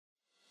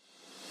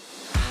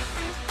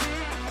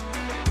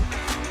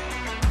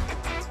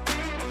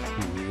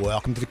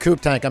Welcome to the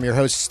Coop Tank. I'm your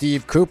host,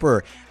 Steve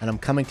Cooper, and I'm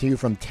coming to you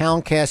from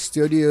Towncast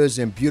Studios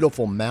in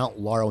beautiful Mount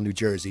Laurel, New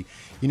Jersey.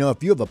 You know,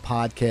 if you have a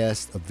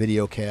podcast, a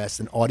video cast,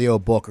 an audio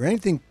book, or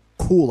anything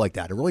cool like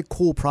that, a really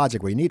cool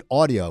project where you need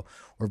audio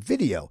or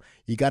video,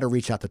 you got to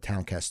reach out to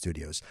Towncast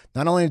Studios.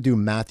 Not only do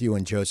Matthew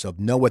and Joseph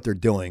know what they're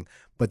doing,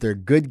 but they're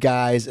good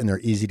guys and they're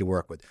easy to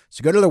work with.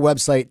 So go to their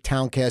website,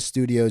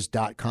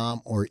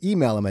 towncaststudios.com, or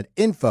email them at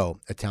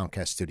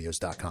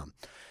info@towncaststudios.com.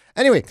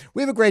 Anyway,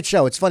 we have a great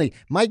show. It's funny.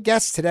 My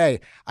guest today,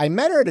 I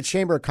met her at a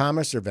Chamber of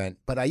Commerce event,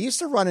 but I used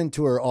to run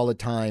into her all the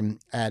time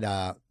at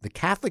the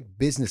Catholic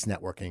Business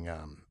Networking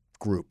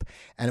group.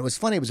 And it was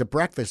funny. It was a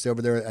breakfast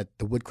over there at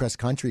the Woodcrest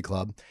Country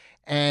Club.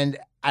 And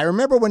I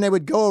remember when they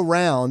would go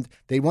around,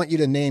 they want you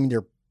to name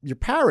your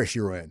parish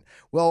you're in.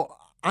 Well,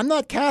 I'm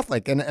not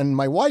Catholic, and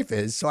my wife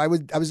is, so I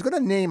was going to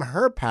name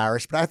her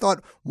parish, but I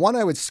thought, one,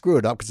 I would screw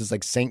it up because it's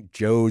like St.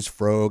 Joe's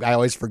Frogue. I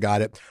always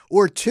forgot it.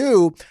 Or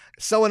two,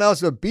 someone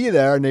else would be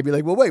there, and they'd be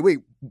like, well, wait,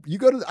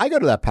 I go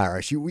to that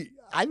parish.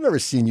 I've never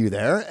seen you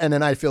there, and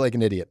then I feel like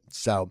an idiot.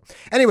 So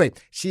anyway,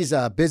 she's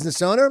a business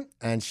owner,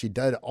 and she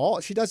does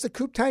the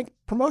Coop Tank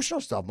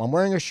promotional stuff. I'm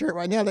wearing a shirt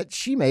right now that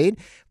she made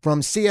from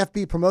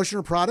CFB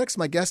Promotional Products.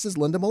 My guest is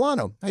Linda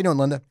Milano. How you doing,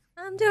 Linda?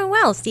 I'm doing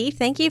well, Steve.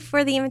 Thank you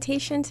for the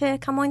invitation to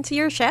come on to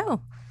your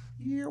show.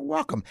 You're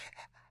welcome.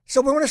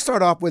 So we want to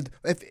start off with,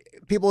 if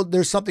people,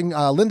 there's something,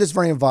 Linda's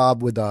very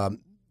involved with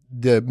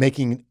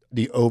taking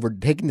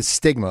the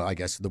stigma, I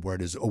guess the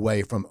word is,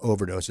 away from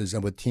overdoses,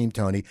 and with Team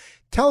Tony.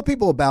 Tell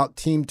people about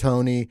Team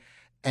Tony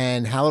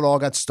and how it all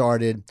got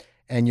started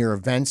and your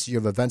events. You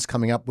have events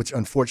coming up, which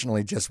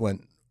unfortunately just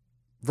went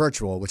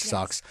virtual, which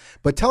sucks.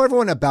 But tell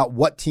everyone about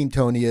what Team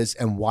Tony is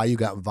and why you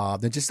got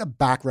involved and just a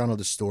background of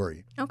the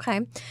story.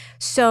 Okay.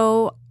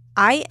 So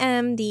I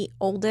am the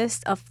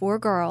oldest of four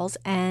girls,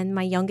 and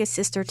my youngest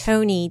sister,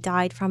 Tony,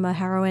 died from a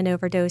heroin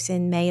overdose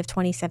in May of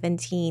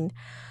 2017.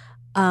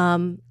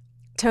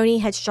 Tony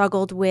had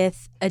struggled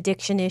with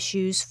addiction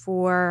issues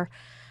for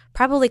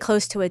probably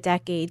close to a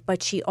decade,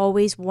 but she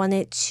always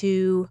wanted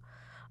to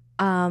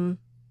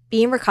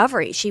be in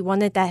recovery. She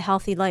wanted that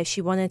healthy life.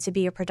 She wanted to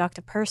be a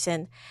productive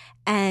person.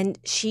 And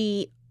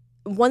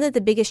one of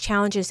the biggest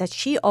challenges that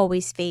she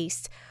always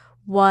faced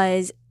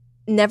was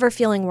never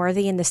feeling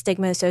worthy and the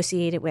stigma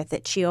associated with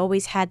it. She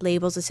always had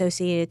labels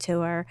associated to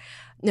her,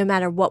 no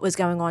matter what was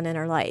going on in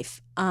her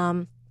life.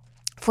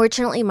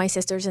 Fortunately, my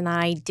sisters and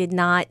I did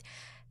not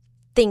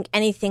think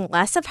anything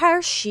less of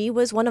her. She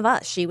was one of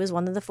us. She was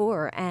one of the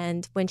four.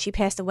 And when she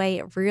passed away,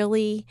 it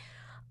really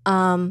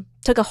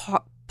took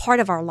a part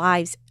of our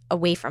lives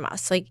away from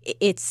us. Like,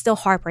 it's still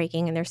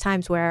heartbreaking, and there's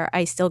times where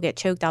I still get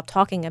choked up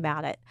talking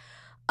about it.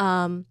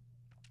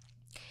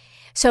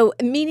 So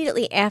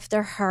immediately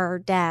after her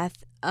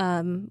death,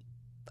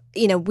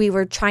 we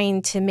were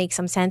trying to make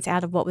some sense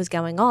out of what was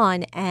going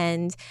on,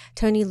 and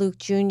Tony Luke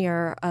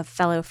Jr., a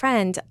fellow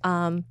friend,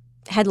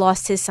 had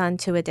lost his son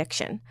to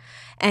addiction.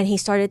 And he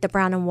started the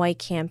Brown and White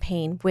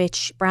campaign,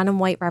 which brown and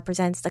white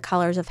represents the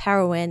colors of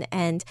heroin,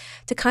 and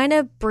to kind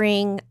of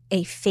bring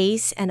a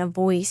face and a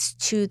voice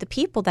to the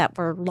people that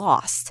were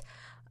lost,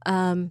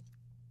 and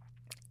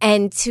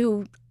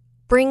to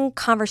bring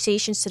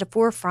conversations to the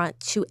forefront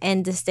to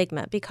end the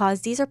stigma,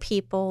 because these are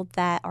people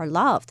that are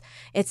loved.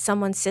 It's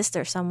someone's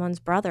sister, someone's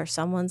brother,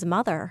 someone's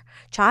mother,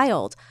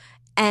 child,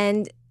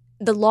 and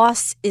the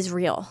loss is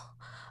real.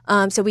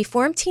 So we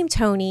formed Team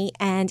Tony,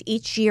 and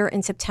each year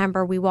in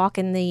September, we walk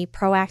in the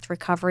ProAct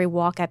Recovery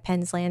Walk at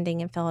Penn's Landing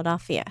in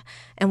Philadelphia,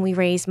 and we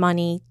raise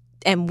money,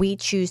 and we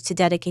choose to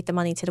dedicate the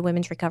money to the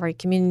Women's Recovery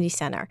Community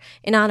Center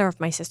in honor of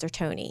my sister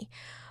Tony.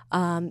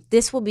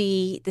 This will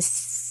be the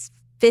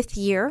fifth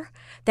year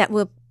that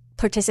we'll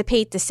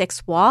participate, the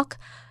sixth walk.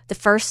 The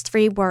first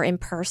three were in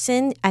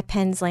person at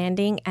Penn's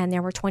Landing, and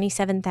there were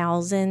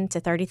 27,000 to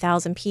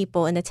 30,000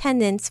 people in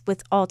attendance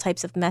with all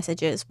types of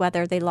messages,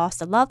 whether they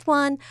lost a loved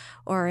one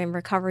or in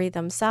recovery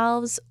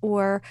themselves,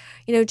 or,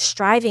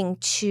 striving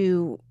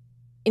to,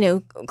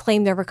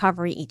 claim their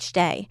recovery each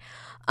day.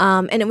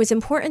 And it was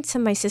important to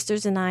my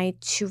sisters and I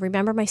to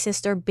remember my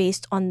sister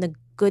based on the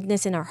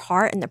goodness in her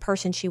heart and the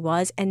person she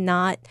was, and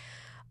not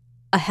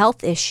a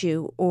health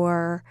issue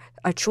or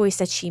a choice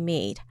that she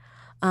made.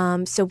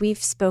 So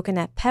we've spoken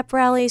at pep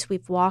rallies,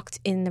 we've walked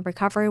in the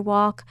recovery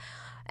walk,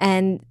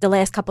 and the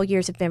last couple of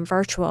years have been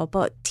virtual.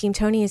 But Team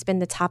Tony has been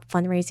the top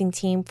fundraising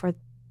team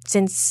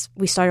since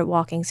we started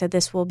walking. So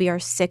this will be our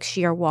 6th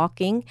year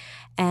walking,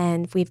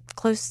 and we've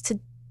to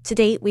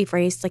date, we've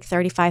raised like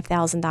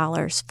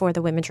 $35,000 for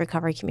the Women's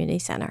Recovery Community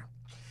Center.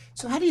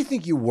 So how do you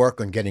think you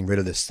work on getting rid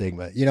of this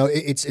stigma?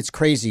 It's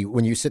crazy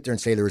when you sit there and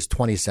say there was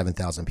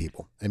 27,000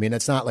 people. I mean,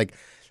 it's not like,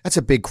 that's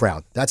a big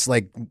crowd. That's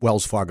like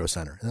Wells Fargo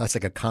Center. That's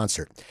like a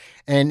concert.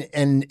 And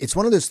it's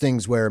one of those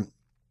things where,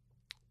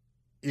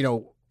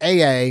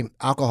 AA,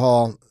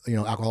 alcohol,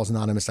 Alcoholics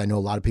Anonymous, I know a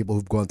lot of people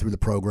who've gone through the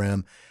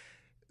program,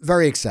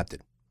 very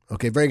accepted.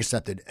 Okay, very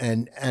accepted.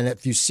 And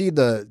if you see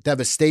the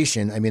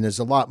devastation, I mean, there's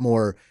a lot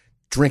more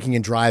drinking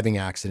and driving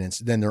accidents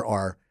than there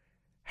are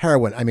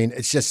heroin. I mean,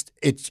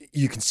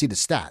 you can see the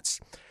stats.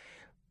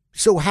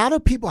 So how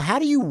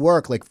do you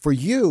work? Like for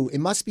you, it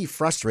must be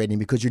frustrating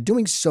because you're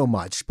doing so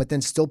much, but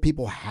then still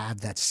people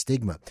have that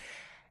stigma.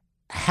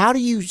 How do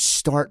you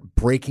start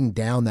breaking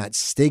down that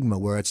stigma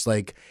where it's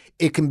like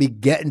it can be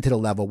getting to the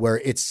level where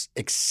it's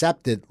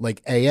accepted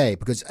like AA?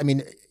 Because I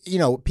mean,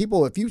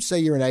 people, if you say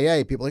you're in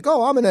AA, people are like,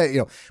 oh, I'm in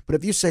AA, but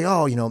if you say,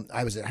 oh,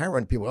 I was at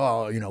heroin, people,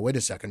 oh, wait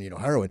a second,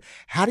 heroin.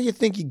 How do you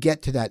think you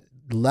get to that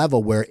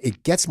level where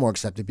it gets more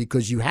accepted?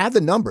 Because you have the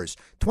numbers.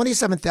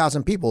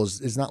 27,000 people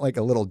is not like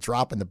a little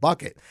drop in the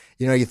bucket.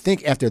 You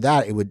think after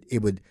that it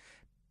would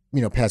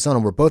pass on.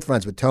 And we're both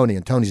friends with Tony,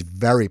 and Tony's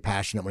very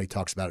passionate when he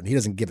talks about it. And he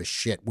doesn't give a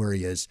shit where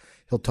he is.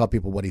 He'll tell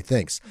people what he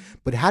thinks.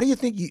 But how do you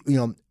think,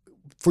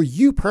 for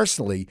you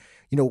personally,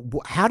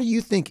 how do you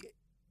think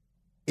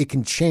it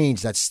can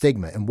change that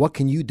stigma, and what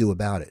can you do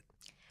about it?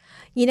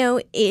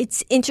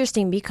 It's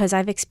interesting because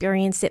I've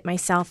experienced it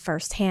myself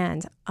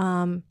firsthand.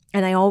 And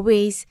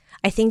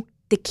I think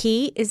the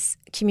key is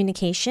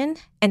communication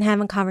and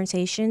having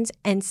conversations,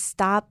 and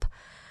stop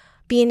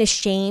being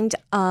ashamed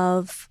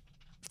of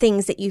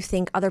things that you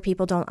think other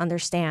people don't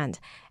understand.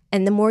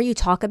 And the more you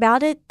talk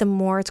about it, the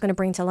more it's going to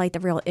bring to light the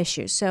real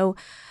issue. So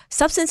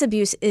substance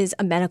abuse is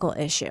a medical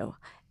issue.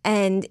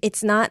 And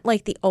it's not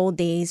like the old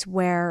days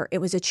where it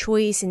was a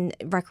choice in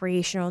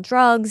recreational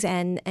drugs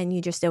and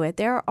you just do it.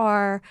 There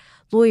are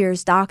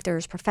lawyers,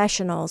 doctors,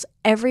 professionals,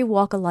 every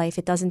walk of life.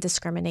 It doesn't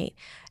discriminate.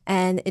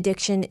 And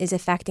addiction is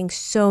affecting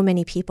so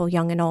many people,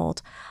 young and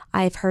old.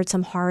 I've heard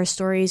some horror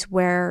stories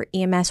where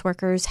EMS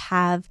workers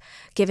have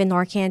given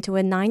Narcan to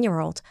a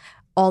 9-year-old,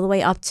 all the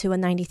way up to a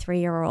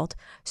 93-year-old.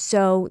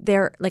 So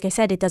like I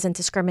said, it doesn't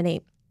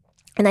discriminate.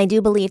 And I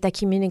do believe that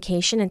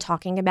communication and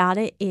talking about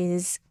it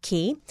is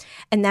key,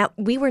 and that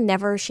we were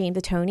never ashamed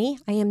of Tony.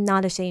 I am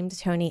not ashamed of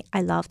Tony.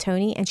 I love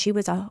Tony, and she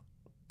was a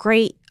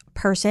great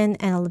person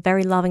and a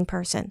very loving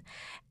person.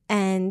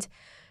 And,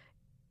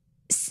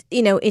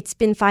 it's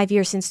been 5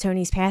 years since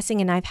Tony's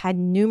passing, and I've had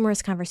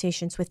numerous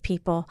conversations with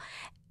people.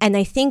 And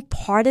I think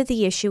part of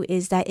the issue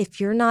is that if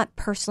you're not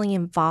personally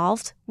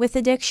involved with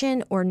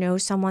addiction or know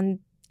someone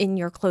in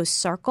your close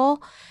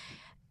circle,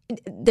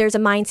 there's a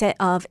mindset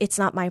of, it's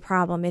not my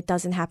problem. It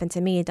doesn't happen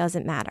to me. It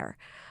doesn't matter.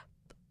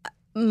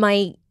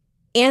 My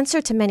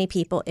answer to many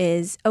people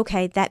is,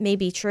 okay, that may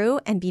be true,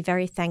 and be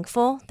very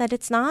thankful that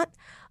it's not.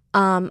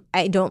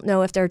 I don't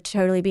know if they're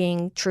totally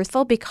being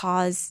truthful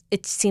because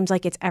it seems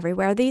like it's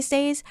everywhere these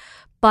days.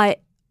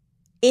 But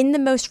in the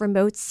most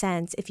remote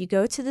sense, if you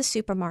go to the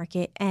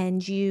supermarket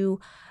and you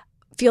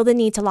feel the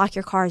need to lock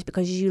your cars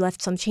because you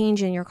left some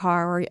change in your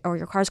car, or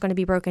your car's going to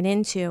be broken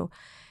into,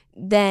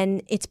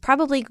 then it's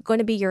probably going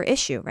to be your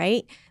issue,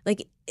 right?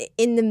 Like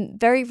in the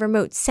very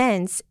remote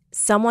sense,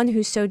 someone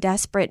who's so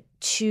desperate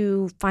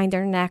to find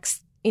their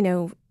next,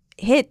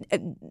 hit,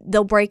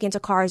 they'll break into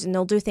cars and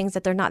they'll do things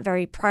that they're not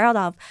very proud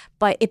of,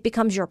 but it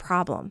becomes your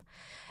problem.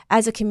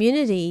 As a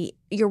community,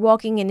 you're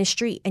walking in the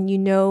street and you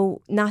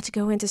know not to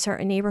go into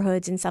certain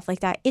neighborhoods and stuff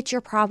like that. It's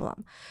your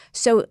problem.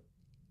 So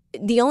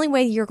the only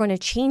way you're going to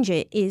change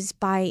it is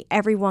by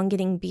everyone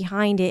getting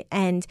behind it,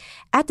 and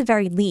at the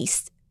very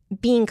least,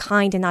 being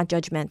kind and not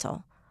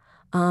judgmental.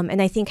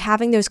 And I think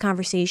having those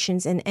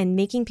conversations and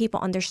making people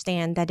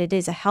understand that it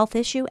is a health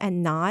issue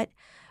and not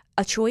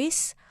a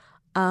choice.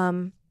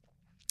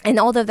 And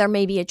although there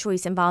may be a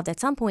choice involved at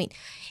some point,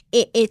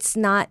 it's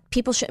not,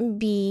 people shouldn't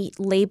be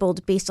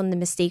labeled based on the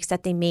mistakes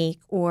that they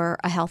make or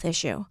a health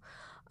issue.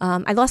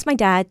 I lost my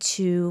dad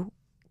to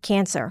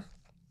cancer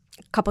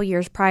a couple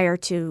years prior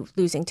to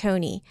losing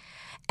Tony,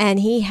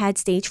 and he had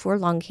stage 4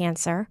 lung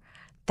cancer.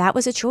 That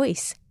was a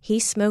choice. He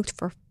smoked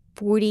for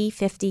 40,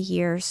 50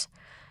 years.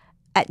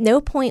 At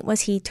no point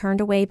was he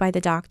turned away by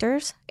the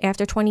doctors.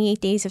 After 28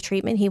 days of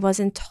treatment, he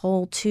wasn't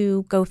told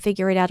to go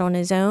figure it out on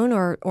his own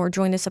or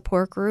join a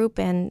support group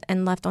and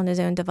left on his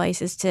own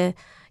devices to,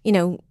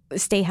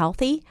 stay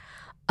healthy.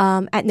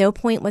 At no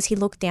point was he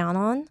looked down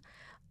on.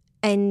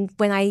 And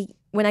when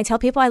I tell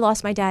people I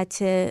lost my dad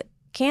to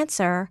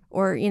cancer,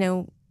 or,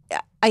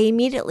 I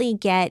immediately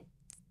get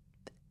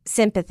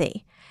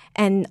sympathy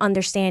and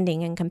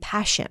understanding and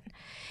compassion.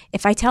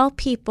 If I tell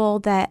people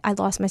that I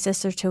lost my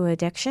sister to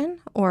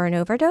addiction or an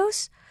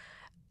overdose,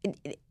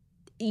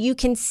 you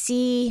can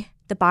see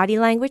the body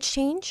language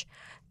change.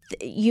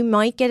 You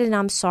might get an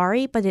I'm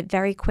sorry, but it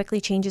very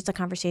quickly changes the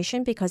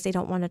conversation because they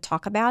don't want to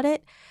talk about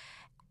it.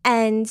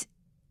 And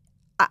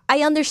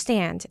I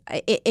understand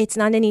it's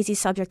not an easy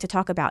subject to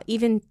talk about.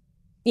 Even,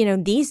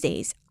 these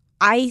days,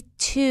 I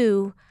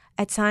too,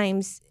 at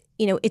times,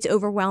 it's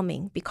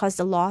overwhelming because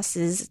the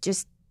losses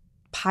just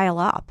pile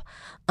up.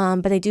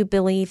 But I do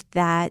believe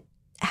that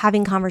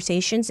having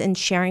conversations and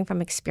sharing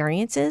from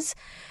experiences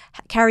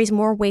carries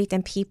more weight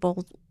than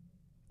people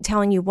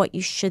telling you what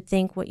you should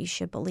think, what you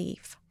should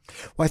believe.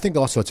 Well, I think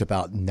also it's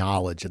about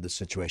knowledge of the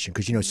situation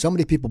because, so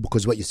many people,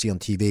 because what you see on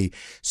TV,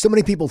 so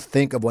many people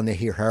think of when they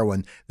hear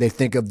heroin, they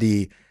think of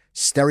the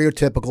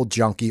stereotypical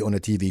junkie on a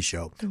TV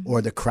show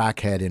or the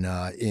crackhead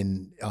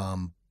in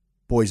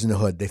Boys in the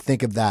Hood. They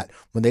think of that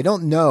when they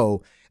don't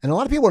know. And a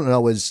lot of people don't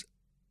know is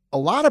a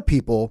lot of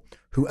people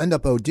who end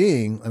up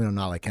ODing, I mean,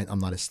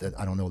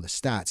 I don't know the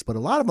stats, but a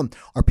lot of them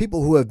are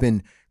people who have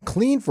been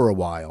clean for a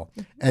while.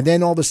 And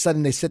then all of a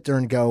sudden they sit there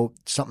and go,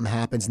 something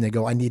happens and they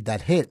go, I need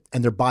that hit.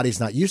 And their body's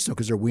not used to it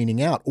because they're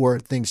weaning out or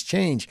things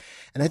change.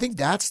 And I think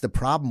that's the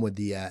problem with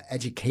the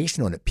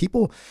education on it.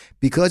 People,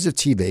 because of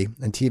TV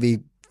and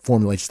TV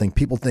formulates things,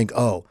 people think,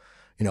 oh,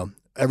 you know,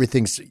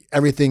 everything's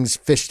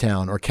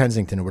Fishtown or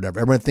Kensington or whatever.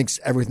 Everyone thinks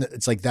everything,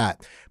 it's like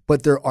that.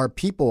 But there are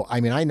people,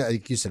 I mean, I know,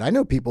 like you said, I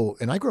know people,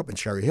 and I grew up in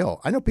Cherry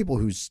Hill. I know people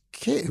who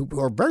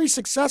are very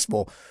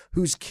successful,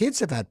 whose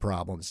kids have had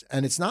problems.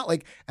 And it's not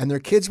like, and their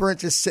kids weren't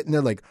just sitting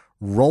there like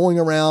rolling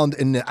around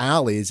in the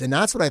alleys. And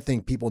that's what I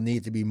think people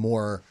need to be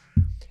more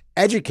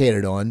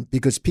educated on,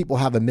 because people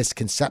have a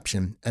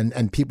misconception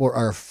and people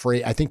are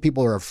afraid. I think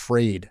people are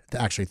afraid to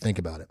actually think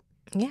about it.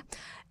 Yeah.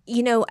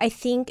 You know, I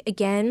think,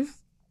 again,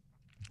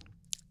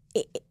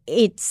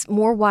 it's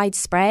more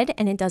widespread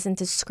and it doesn't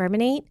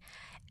discriminate.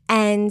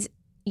 And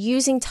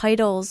using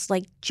titles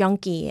like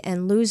junkie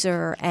and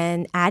loser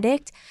and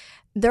addict,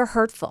 they're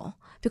hurtful,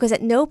 because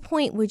at no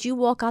point would you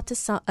walk up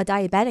to a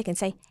diabetic and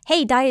say,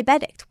 hey,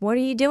 diabetic, what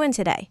are you doing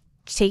today?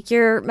 Take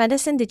your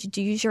medicine? Did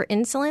you use your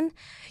insulin?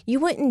 You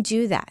wouldn't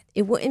do that.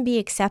 It wouldn't be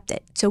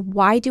accepted. So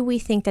why do we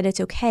think that it's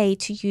okay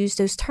to use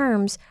those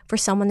terms for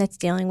someone that's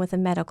dealing with a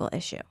medical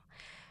issue?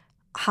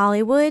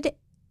 Hollywood,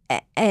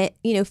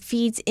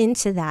 feeds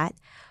into that.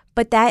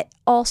 But that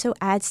also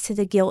adds to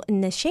the guilt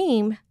and the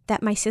shame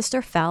that my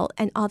sister felt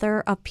and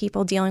other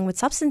people dealing with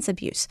substance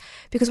abuse.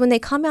 Because when they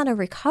come out of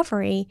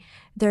recovery,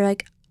 they're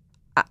like,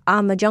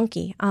 I'm a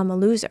junkie, I'm a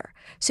loser.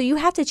 So you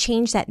have to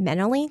change that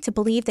mentally to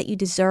believe that you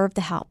deserve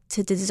the help,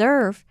 to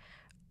deserve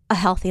a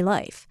healthy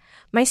life.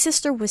 My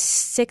sister was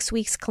 6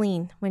 weeks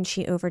clean when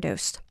she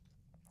overdosed.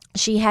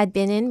 She had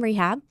been in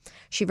rehab.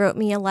 She wrote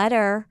me a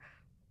letter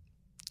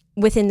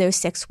within those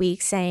 6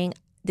 weeks saying,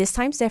 this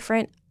time's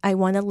different. I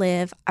want to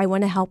live. I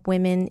want to help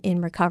women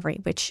in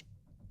recovery, which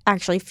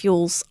actually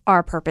fuels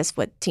our purpose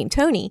with Team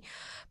Tony.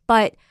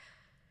 But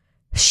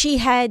she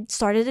had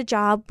started a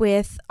job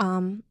with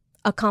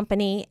a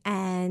company,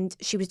 and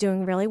she was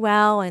doing really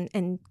well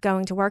and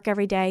going to work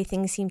every day.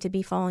 Things seemed to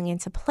be falling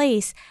into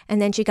place.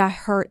 And then she got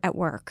hurt at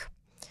work.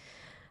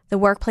 The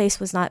workplace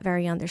was not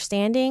very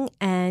understanding,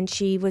 and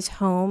she was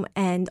home,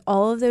 and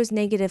all of those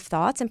negative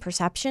thoughts and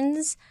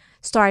perceptions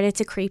started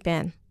to creep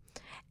in.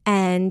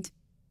 And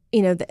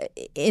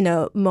in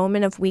a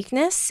moment of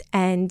weakness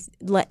and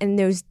letting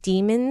those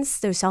demons,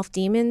 those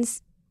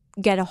self-demons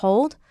get a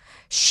hold,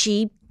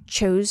 she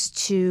chose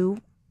to,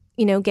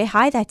 get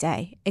high that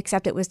day,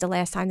 except it was the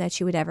last time that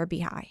she would ever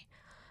be high.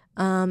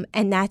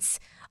 And that's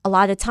a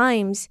lot of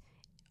times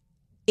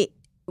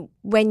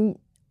when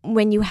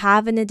you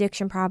have an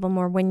addiction problem,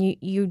 or when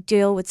you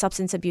deal with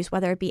substance abuse,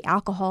 whether it be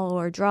alcohol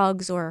or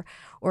drugs or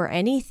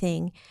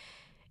anything,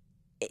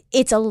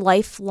 it's a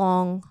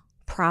lifelong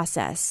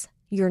process.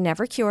 You're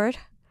never cured.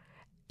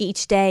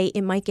 Each day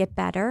it might get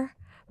better,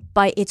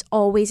 but it's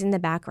always in the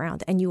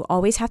background. And you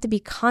always have to be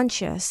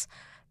conscious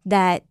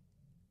that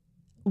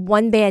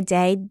one bad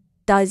day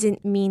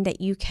doesn't mean that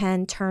you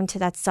can turn to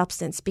that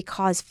substance,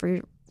 because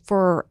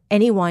for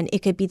anyone,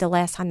 it could be the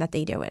last time that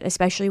they do it,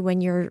 especially when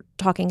you're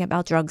talking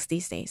about drugs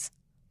these days.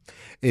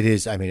 It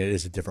is. I mean, it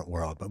is a different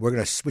world. But we're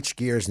going to switch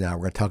gears now.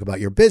 We're going to talk about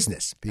your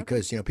business,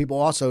 because people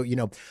also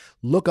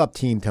look up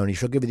Team Tony.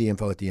 She'll give you the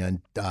info at the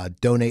end.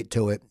 Donate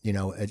to it.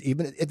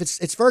 Even if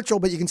it's virtual,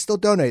 but you can still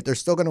donate. They're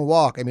still going to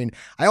walk. I mean,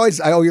 you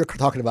were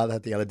talking about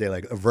that the other day,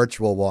 like a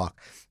virtual walk.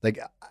 Like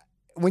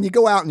when you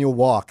go out and you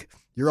walk,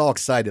 you're all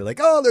excited, like,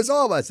 oh, there's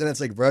all of us. And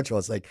it's like virtual.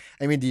 It's like,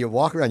 I mean, do you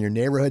walk around your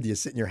neighborhood? Do you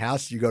sit in your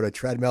house? Do you go to a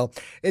treadmill?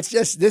 It's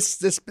just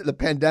the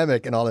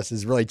pandemic and all this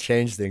has really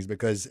changed things,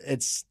 because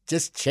it's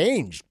just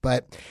changed.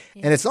 But,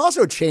 yeah. And it's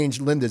also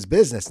changed Linda's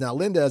business. Now,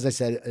 Linda, as I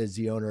said, is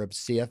the owner of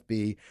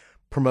CFB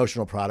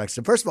Promotional Products.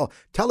 And first of all,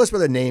 tell us where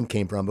the name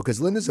came from, because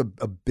Linda's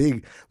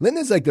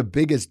Linda's like the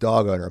biggest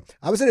dog owner.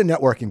 I was in a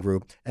networking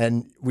group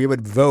and we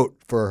would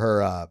vote for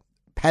her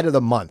pet of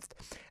the month.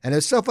 And it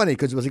was so funny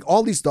because it was like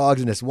all these dogs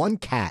and this one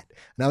cat.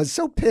 And I was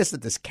so pissed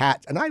at this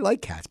cat. And I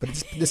like cats, but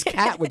this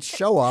cat would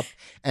show up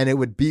and it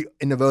would be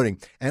in the voting.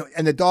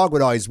 And the dog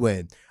would always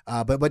win.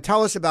 But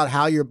tell us about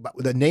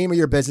the name of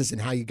your business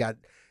and how it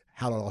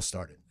all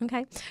started.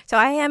 Okay. So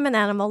I am an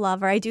animal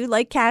lover. I do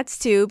like cats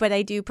too, but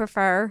I do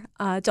prefer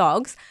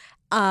dogs.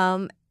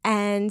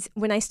 And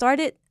when I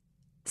started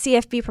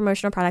CFB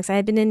Promotional Products, I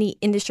had been in the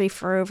industry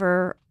for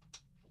over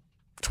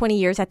 20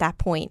 years at that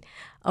point.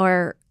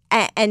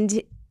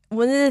 And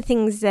one of the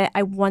things that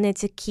I wanted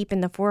to keep in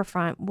the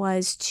forefront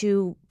was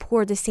to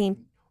pour the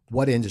same.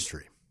 What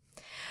industry?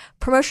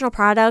 Promotional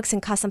products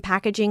and custom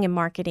packaging and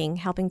marketing,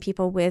 helping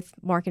people with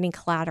marketing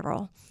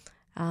collateral.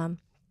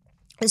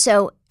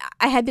 So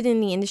I had been in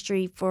the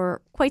industry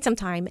for quite some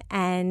time,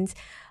 and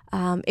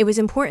it was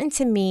important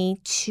to me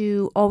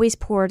to always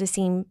pour the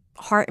same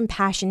heart and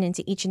passion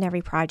into each and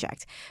every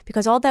project.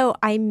 Because although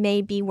I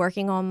may be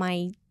working on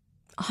my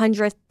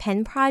 100th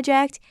pen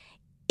project,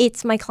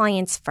 it's my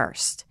clients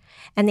first.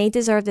 And they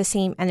deserve the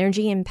same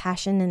energy and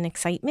passion and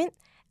excitement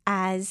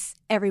as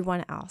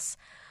everyone else.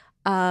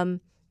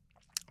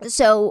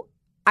 So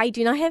I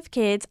do not have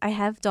kids. I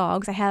have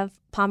dogs. I have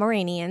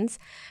Pomeranians.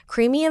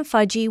 Creamy and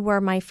Fudgy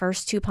were my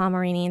first two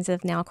Pomeranians that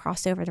have now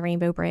crossed over the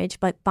Rainbow Bridge,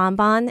 but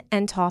Bonbon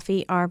and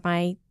Toffee are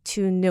my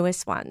two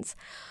newest ones.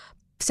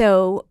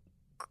 So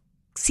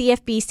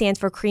CFB stands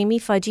for Creamy,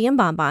 Fudgy, and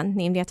Bonbon,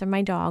 named after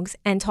my dogs.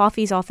 And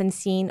Toffee is often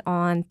seen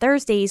on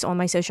Thursdays on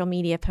my social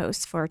media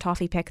posts for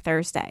Toffee Pick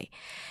Thursday.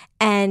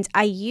 And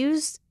I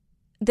use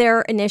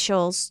their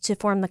initials to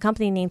form the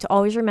company name to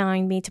always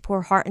remind me to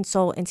pour heart and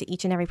soul into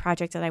each and every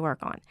project that I work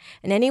on.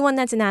 And anyone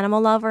that's an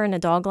animal lover and a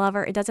dog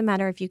lover, it doesn't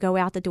matter if you go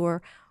out the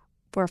door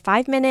for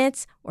 5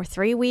 minutes or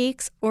 3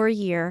 weeks or a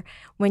year.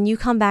 When you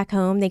come back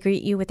home, they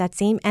greet you with that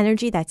same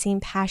energy, that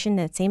same passion,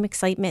 that same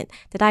excitement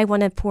that I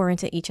want to pour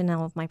into each and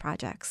all of my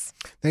projects.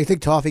 Now, you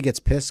think Toffee gets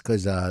pissed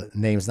because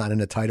name's not in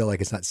the title, like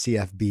it's not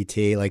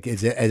CFBT? Like,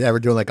 is it ever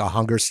doing like a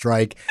hunger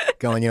strike,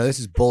 going, this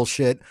is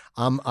bullshit.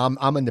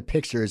 I'm in the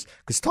pictures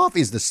because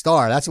Toffee's the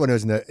star. That's when it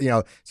was in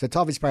the, So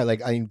Toffee's probably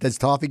like, does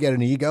Toffee get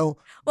an ego?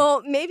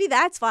 Well, maybe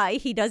that's why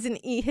he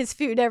doesn't eat his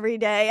food every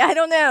day. I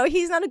don't know.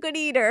 He's not a good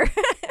eater.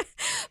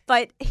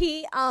 But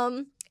he,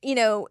 I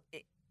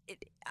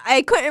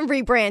couldn't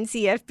rebrand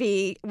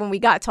CFB when we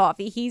got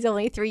Toffee. He's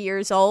only 3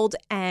 years old,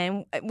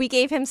 and we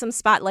gave him some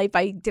spotlight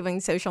by doing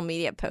social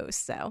media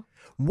posts. So,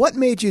 what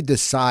made you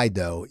decide,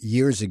 though,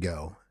 years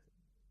ago,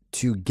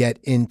 to get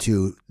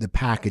into the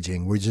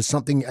packaging? Was just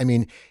something? I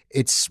mean,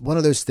 it's one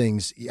of those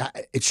things.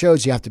 It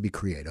shows you have to be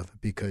creative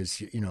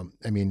because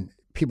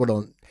people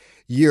don't.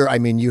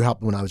 You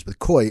helped when I was with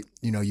Coit.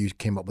 You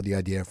came up with the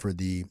idea for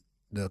the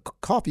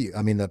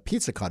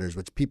pizza cutters,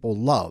 which people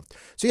loved.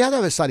 So you had to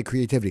have a side of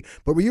creativity.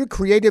 But were you a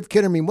creative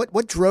kid? I mean,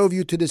 what drove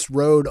you to this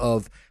road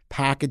of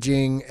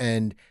packaging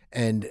and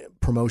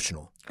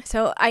promotional?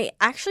 So I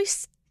actually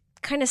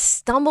kind of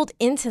stumbled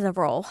into the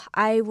role.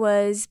 I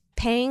was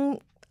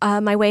paying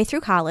my way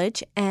through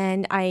college,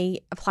 and I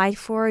applied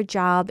for a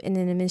job in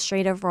an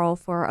administrative role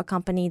for a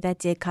company that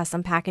did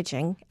custom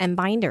packaging and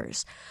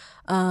binders.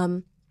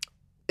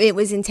 It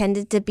was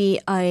intended to be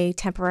a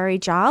temporary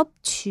job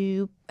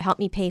to help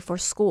me pay for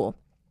school.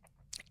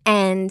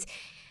 And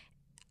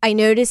I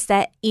noticed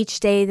that each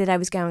day that I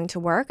was going to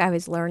work, I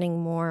was learning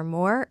more and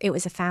more. It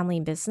was a family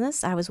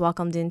business. I was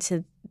welcomed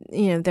into,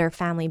 their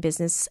family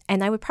business.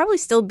 And I would probably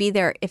still be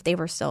there if they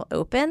were still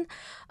open,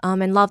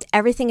 and loved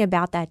everything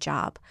about that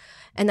job.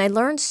 And I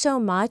learned so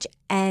much,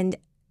 and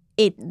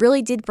it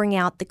really did bring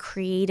out the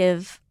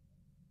creative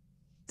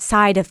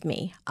side of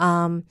me.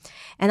 And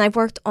I've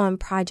worked on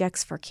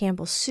projects for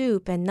Campbell's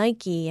Soup and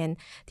Nike and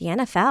the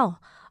NFL.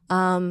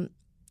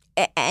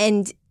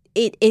 And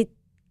it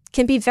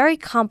can be very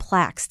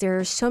complex. There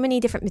are so many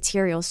different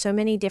materials, so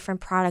many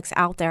different products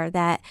out there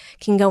that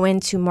can go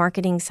into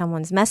marketing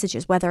someone's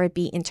messages, whether it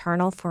be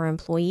internal for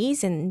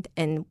employees and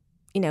a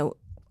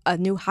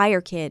new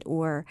hire kit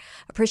or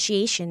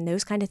appreciation,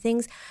 those kind of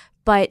things,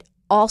 but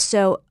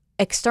also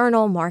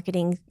external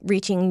marketing,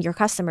 reaching your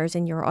customers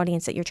and your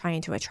audience that you're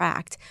trying to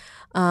attract.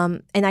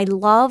 And I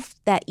love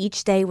that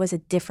each day was a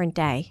different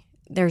day.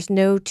 There's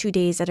no 2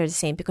 days that are the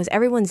same because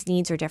everyone's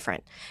needs are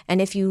different.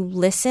 And if you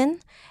listen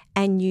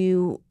and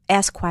you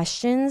ask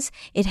questions,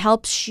 it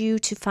helps you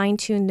to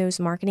fine-tune those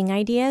marketing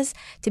ideas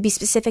to be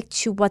specific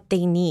to what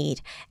they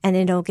need, and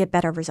it'll get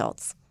better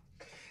results.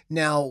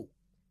 Now,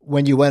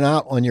 when you went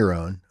out on your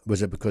own,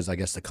 was it because I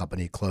guess the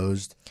company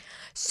closed?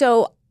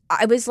 So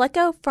I was let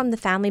go from the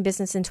family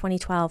business in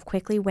 2012,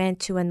 quickly went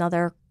to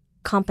another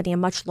company, a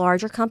much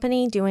larger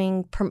company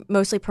doing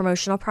mostly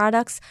promotional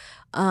products.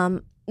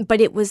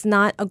 But it was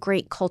not a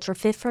great culture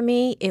fit for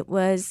me. It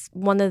was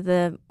one of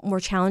the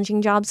more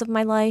challenging jobs of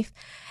my life.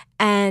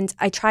 And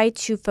I tried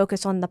to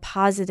focus on the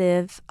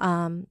positive,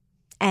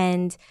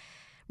 and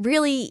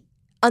really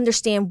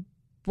understand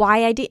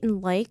why I didn't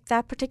like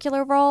that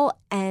particular role.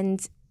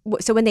 And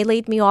so when they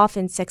laid me off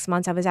in 6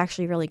 months, I was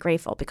actually really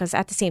grateful because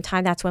at the same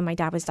time, that's when my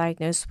dad was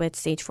diagnosed with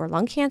stage 4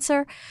 lung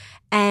cancer.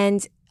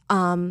 And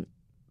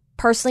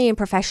personally and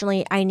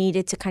professionally, I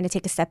needed to kind of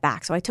take a step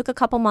back. So I took a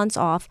couple months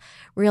off,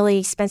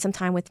 really spent some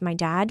time with my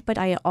dad, but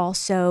I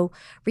also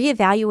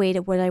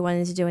reevaluated what I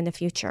wanted to do in the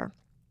future.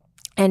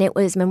 And it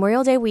was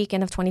Memorial Day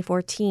weekend of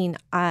 2014.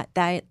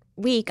 That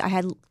week, I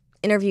had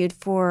interviewed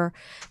for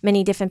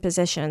many different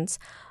positions.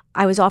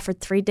 I was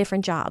offered 3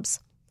 different jobs.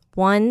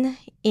 One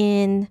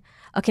in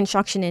a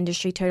construction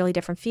industry, totally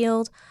different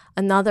field.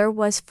 Another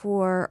was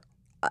for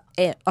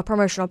a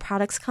promotional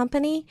products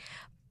company,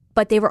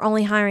 but they were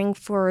only hiring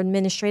for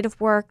administrative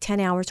work, 10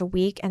 hours a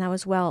week, and I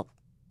was well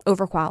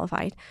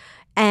overqualified.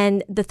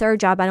 And the third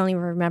job, I don't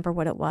even remember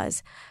what it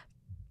was.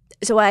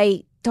 So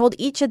I told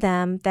each of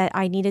them that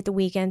I needed the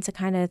weekend to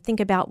kind of think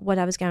about what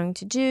I was going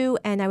to do,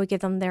 and I would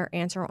give them their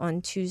answer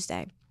on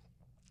Tuesday.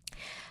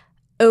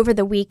 Over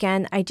the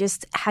weekend, I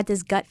just had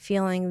this gut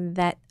feeling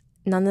that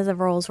none of the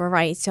roles were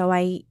right. So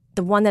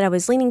the one that I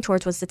was leaning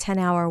towards was the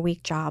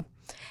 10-hour-a-week job.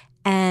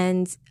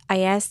 And I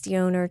asked the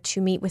owner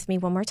to meet with me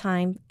one more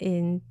time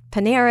in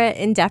Panera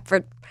in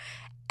Deptford.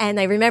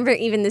 And I remember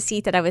even the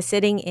seat that I was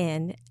sitting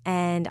in.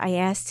 And I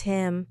asked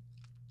him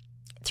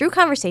through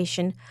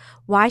conversation,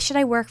 why should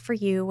I work for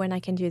you when I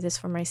can do this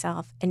for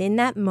myself? And in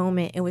that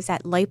moment, it was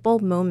that light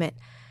bulb moment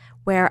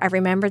where I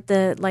remembered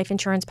the life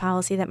insurance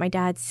policy that my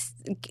dad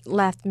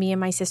left me and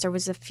my sister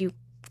was a few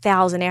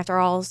thousand. After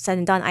all said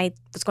and done, I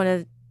was going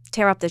to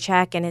tear up the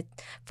check and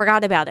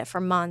forgot about it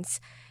for months.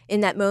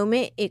 In that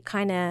moment, it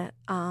kind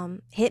of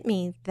hit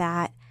me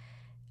that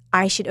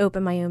I should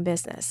open my own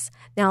business.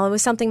 Now, it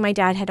was something my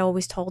dad had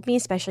always told me,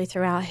 especially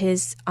throughout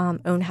his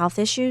own health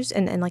issues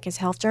and like his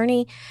health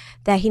journey,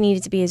 that he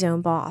needed to be his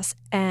own boss.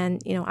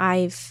 And,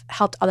 I've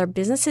helped other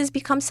businesses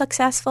become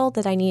successful,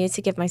 that I needed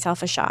to give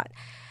myself a shot.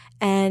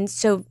 And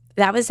so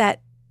that was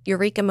that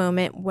eureka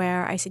moment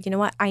where I said, you know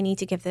what, I need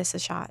to give this a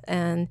shot.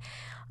 And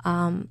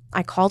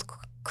I called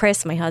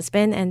Chris, my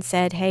husband, and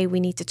said, hey, we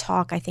need to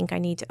talk. I think I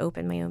need to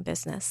open my own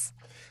business.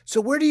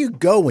 So where do you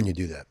go when you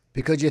do that?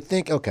 Because you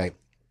think, okay,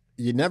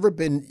 you've never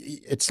been,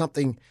 it's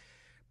something,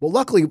 well,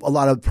 luckily a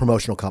lot of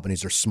promotional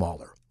companies are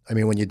smaller. I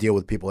mean, when you deal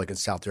with people like in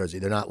South Jersey,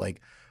 they're not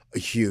like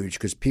huge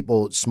because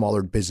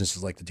smaller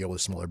businesses like to deal with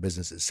smaller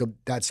businesses. So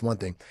that's one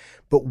thing.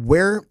 But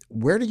where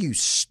do you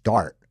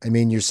start? I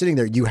mean, you're sitting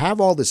there, you have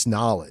all this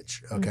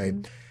knowledge, okay?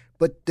 Mm-hmm.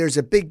 But there's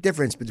a big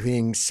difference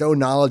between so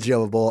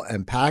knowledgeable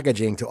and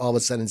packaging to all of a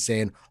sudden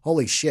saying,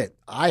 holy shit,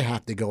 I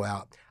have to go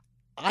out.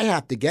 I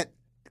have to get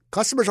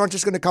customers aren't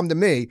just going to come to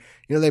me.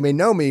 They may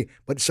know me,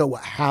 but so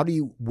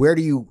where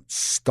do you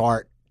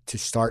start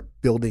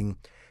building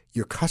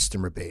your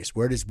customer base?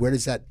 Where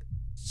does that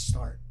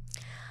start?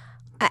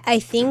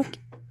 I think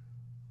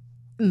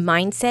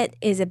mindset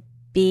is a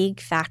big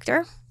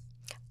factor.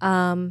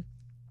 When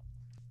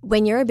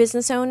you're a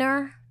business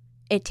owner,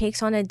 it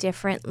takes on a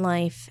different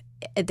life.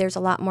 There's a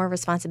lot more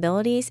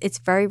responsibilities. It's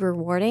very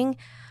rewarding,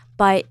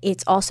 but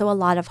it's also a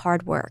lot of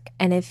hard work.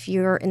 And if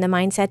you're in the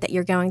mindset that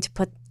you're going to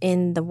put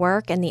in the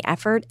work and the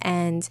effort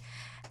and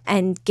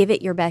give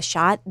it your best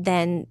shot,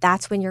 then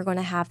that's when you're going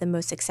to have the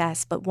most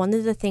success. But one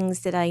of the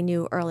things that I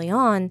knew early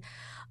on,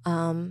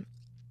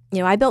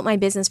 I built my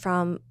business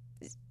from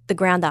the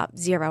ground up,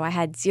 zero. I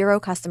had 0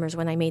 customers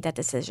when I made that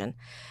decision.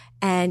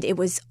 And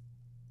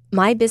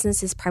my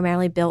business is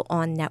primarily built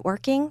on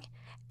networking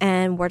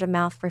and word of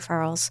mouth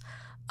referrals.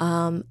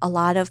 A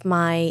lot of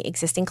my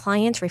existing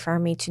clients refer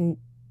me to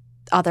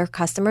other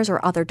customers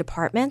or other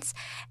departments.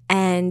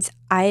 And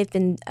I've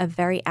been a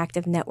very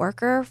active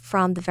networker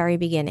from the very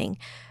beginning.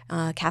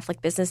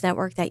 Catholic Business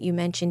Network that you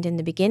mentioned in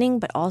the beginning,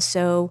 but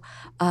also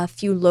a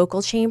few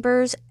local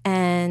chambers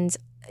and,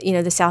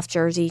 the South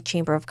Jersey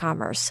Chamber of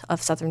Commerce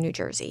of Southern New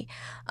Jersey.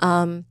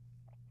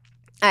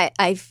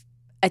 I've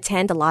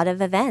attend a lot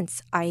of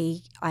events.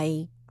 I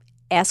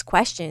ask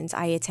questions.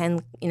 I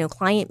attend,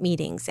 client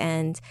meetings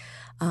and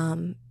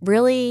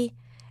really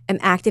am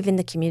active in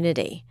the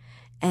community.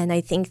 And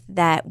I think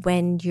that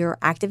when you're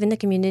active in the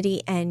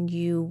community and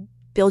you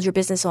build your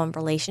business on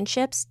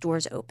relationships,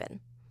 doors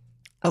open.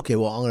 Okay,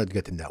 well, I'm going to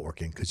get to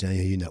networking because I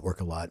know you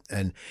network a lot.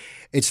 And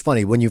it's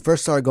funny, when you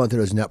first started going to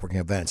those networking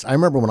events, I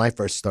remember when I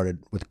first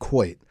started with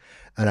Coit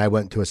and I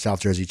went to a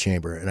South Jersey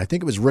chamber, and I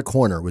think it was Rick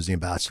Horner was the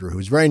ambassador who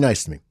was very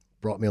nice to me,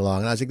 brought me along.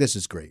 And I was like, this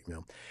is great.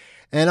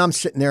 And I'm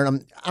sitting there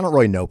and I don't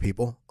really know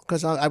people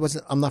because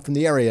I'm not from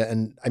the area.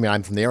 And I mean,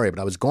 I'm from the area, but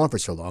I was gone for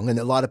so long. And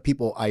a lot of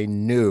people I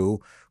knew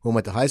who I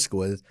went to high school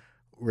with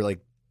were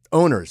like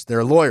owners,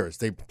 they're lawyers,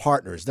 they're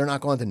partners. They're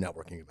not going to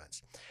networking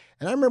events.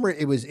 And I remember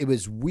it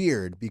was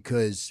weird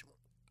because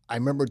I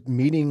remember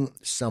meeting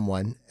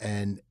someone,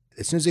 and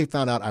as soon as they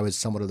found out I was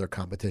somewhat of their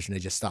competition,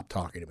 they just stopped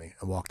talking to me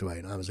and walked away.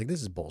 And I was like,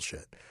 this is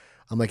bullshit.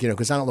 I'm like,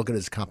 because I don't look at it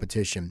as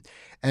competition.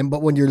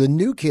 But when you're the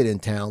new kid in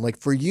town, like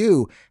for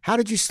you, how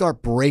did you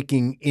start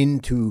breaking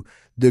into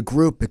the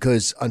group?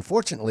 Because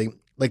unfortunately,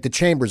 like the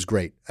chamber's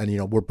great,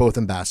 and we're both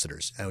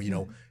ambassadors. And,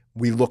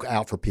 we look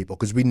out for people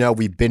because we know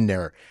we've been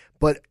there.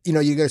 But, you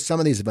go to some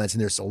of these events and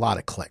there's a lot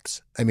of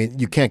clicks. I mean,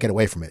 you can't get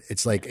away from it.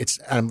 It's like,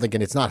 I'm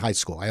thinking it's not high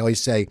school. I always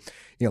say,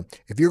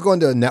 if you're going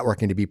to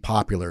networking to be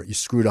popular, you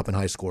screwed up in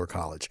high school or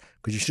college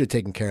because you should have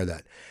taken care of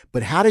that.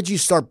 But how did you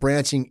start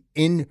branching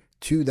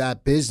into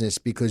that business?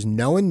 Because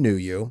no one knew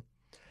you.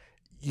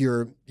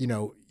 You're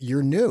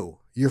new.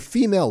 You're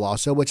female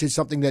also, which is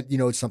something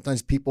that,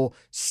 sometimes people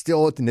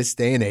still in this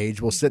day and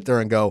age will sit there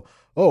and go,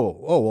 oh,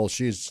 well,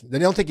 they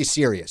don't take you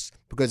serious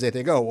because they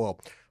think, oh, well,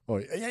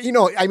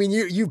 I mean,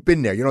 you've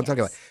been there. You don't talk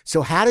about it.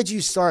 So how did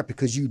you start?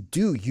 Because you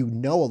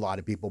know a lot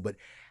of people, but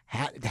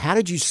how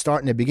did you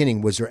start in the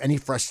beginning? Was there any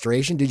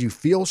frustration? Did you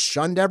feel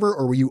shunned ever,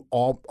 or were you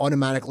all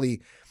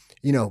automatically,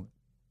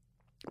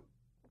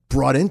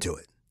 brought into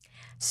it?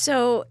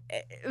 So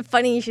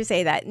funny you should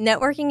say that.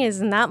 Networking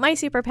is not my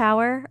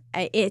superpower.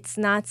 It's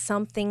not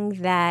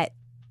something that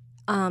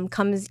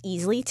comes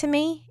easily to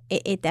me.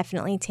 It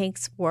definitely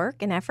takes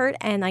work and effort.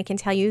 And I can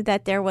tell you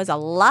that there was a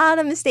lot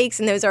of mistakes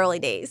in those early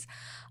days.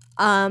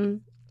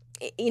 In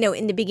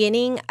the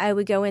beginning, I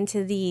would go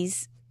into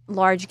these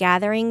large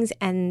gatherings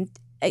and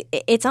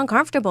it's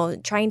uncomfortable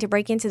trying to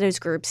break into those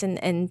groups.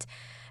 And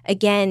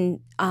again,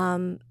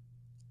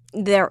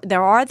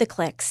 there are the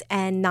clicks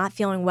and not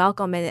feeling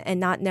welcome and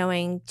not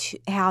knowing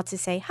how to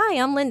say, hi,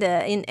 I'm Linda,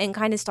 and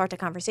kind of start the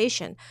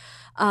conversation.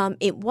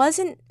 It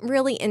wasn't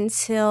really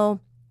until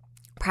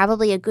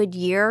probably a good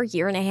year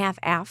and a half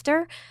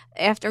after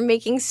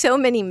making so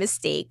many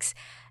mistakes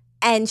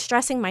and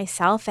stressing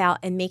myself out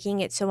and making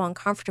it so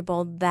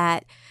uncomfortable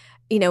that,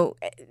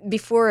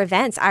 before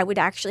events, I would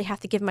actually have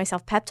to give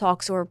myself pep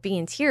talks or be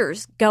in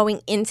tears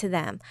going into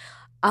them.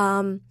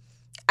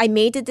 I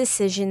made the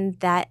decision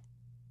that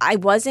I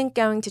wasn't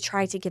going to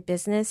try to get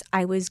business.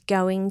 I was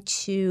going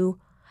to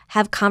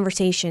have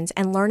conversations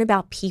and learn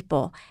about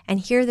people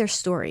and hear their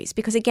stories.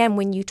 Because again,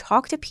 when you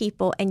talk to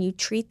people and you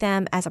treat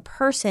them as a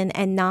person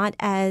and not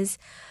as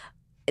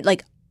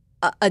like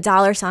a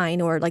dollar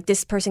sign or like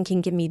this person can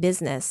give me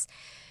business,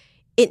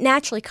 it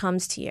naturally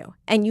comes to you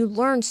and you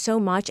learn so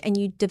much and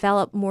you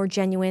develop more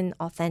genuine,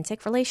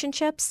 authentic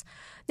relationships.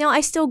 Now, I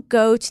still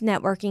go to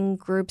networking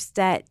groups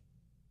that,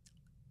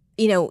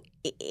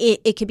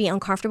 it could be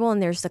uncomfortable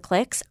and there's the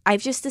clicks.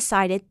 I've just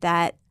decided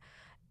that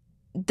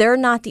they're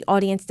not the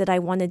audience that I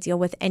want to deal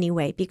with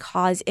anyway,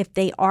 because if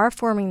they are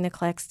forming the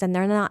cliques, then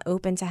they're not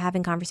open to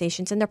having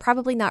conversations and they're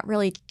probably not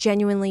really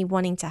genuinely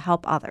wanting to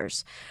help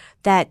others,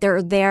 that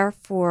they're there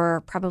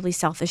for probably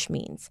selfish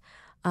means.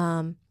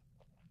 And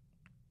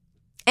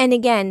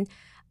again,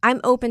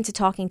 I'm open to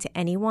talking to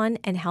anyone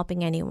and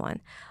helping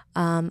anyone.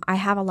 I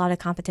have a lot of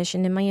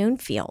competition in my own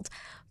field,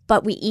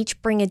 but we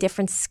each bring a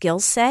different skill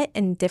set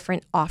and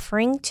different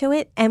offering to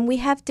it, and we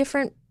have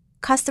different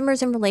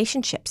customers and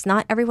relationships.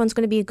 Not everyone's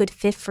going to be a good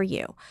fit for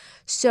you.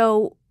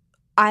 So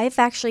I've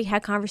actually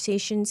had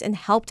conversations and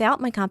helped out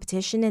my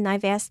competition, and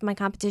I've asked my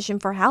competition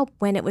for help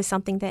when it was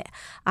something that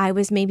I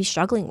was maybe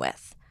struggling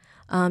with.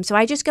 So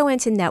I just go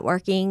into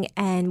networking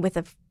and with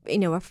a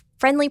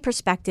friendly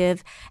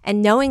perspective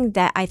and knowing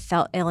that I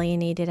felt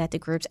alienated at the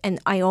groups. And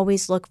I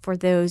always look for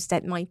those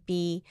that might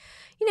be,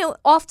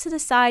 off to the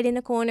side in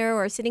the corner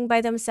or sitting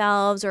by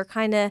themselves or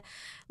kind of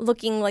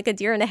looking like a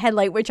deer in a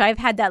headlight, which I've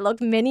had that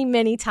look many,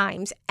 many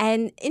times,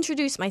 and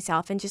introduce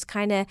myself and just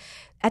kind of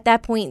at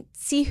that point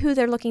see who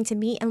they're looking to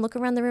meet and look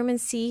around the room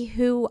and see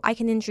who I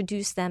can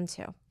introduce them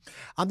to.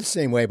 I'm the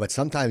same way, but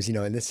sometimes,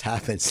 and this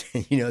happens,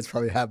 it's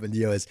probably happened to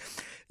you is,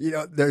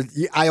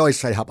 I always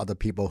try to help other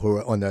people who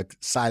are on the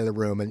side of the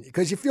room, and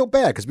because you feel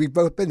bad because we've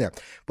both been there.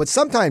 But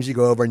sometimes you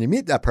go over and you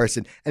meet that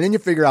person and then you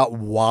figure out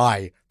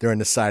why they're on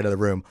the side of the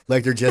room.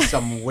 Like they're just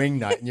some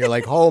wingnut and you're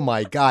like, oh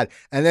my God.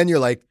 And then you're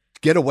like,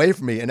 get away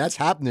from me. And that's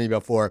happened to me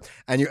before.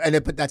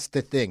 But that's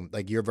the thing.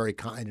 Like you're very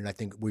kind. And I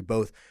think we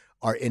both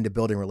are into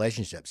building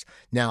relationships.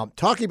 Now,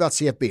 talking about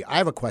CFB, I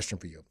have a question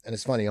for you. And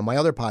it's funny. On my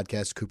other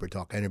podcast, Cooper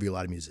Talk, I interview a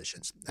lot of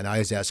musicians. And I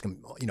always ask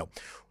them,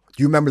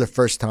 do you remember the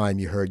first time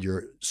you heard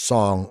your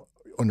song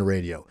on the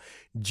radio?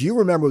 Do you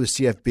remember with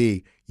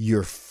CFB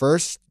your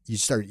first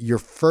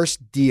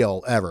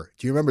deal ever?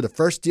 Do you remember the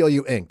first deal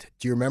you inked?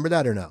 Do you remember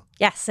that or no?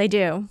 Yes, I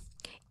do.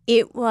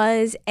 It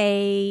was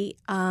a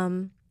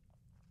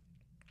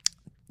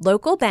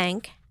local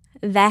bank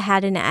that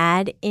had an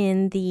ad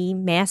in the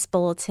Mass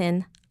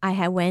Bulletin. I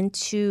had went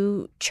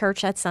to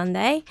church that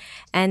Sunday,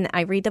 and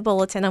I read the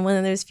bulletin. I'm one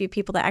of those few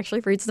people that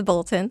actually reads the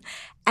bulletin.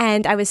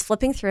 And I was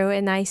flipping through,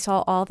 and I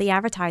saw all the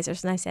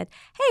advertisers, and I said,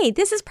 hey,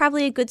 this is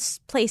probably a good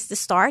place to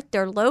start.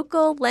 They're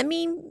local. Let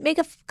me make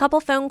a couple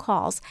phone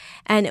calls.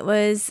 And it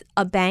was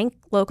a bank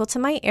local to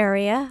my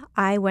area.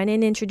 I went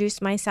and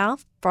introduced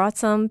myself, brought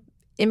some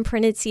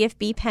imprinted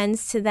CFB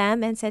pens to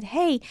them and said,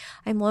 hey,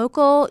 I'm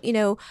local.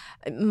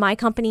 My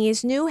company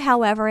is new.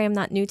 However, I am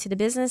not new to the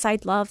business.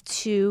 I'd love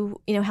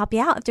to, help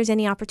you out if there's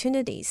any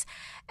opportunities.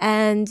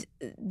 And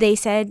they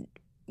said,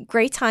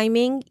 great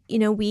timing.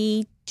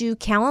 We do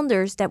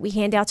calendars that we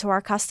hand out to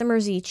our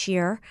customers each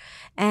year.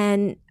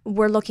 And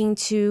we're looking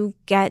to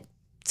get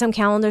some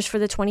calendars for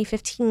the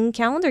 2015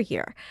 calendar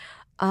year.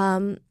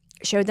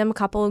 Showed them a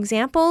couple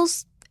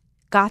examples.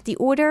 Got the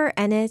order,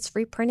 and it's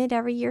reprinted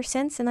every year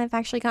since, and I've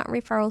actually gotten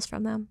referrals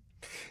from them.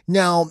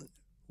 Now,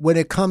 when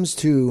it comes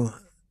to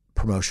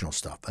promotional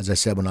stuff, as I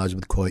said, when I was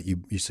with Coit,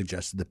 you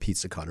suggested the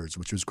pizza cutters,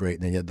 which was great,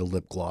 and then you had the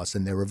lip gloss,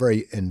 and they were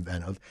very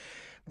inventive.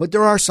 But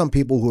there are some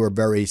people who are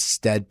very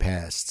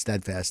steadfast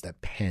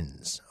at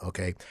pens,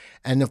 okay?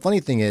 And the funny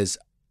thing is,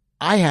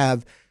 I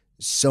have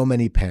so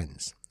many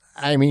pens.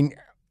 I mean,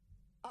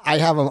 I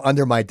have them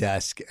under my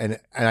desk, and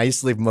I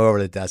used to leave them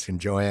over the desk,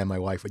 and Joanne, my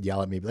wife, would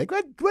yell at me, be like,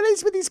 what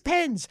is with these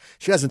pens?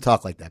 She doesn't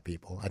talk like that,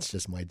 people. That's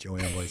just my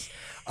Joanne voice.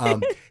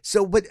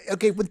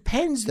 With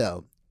pens,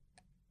 though,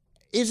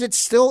 is it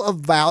still a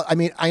valid? I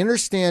mean, I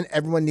understand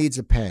everyone needs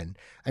a pen.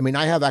 I mean,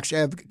 I have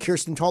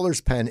Kirsten Toller's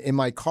pen in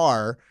my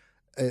car,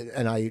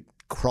 and I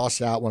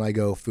cross out when I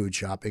go food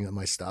shopping on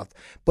my stuff.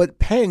 But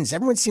pens,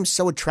 everyone seems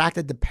so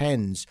attracted to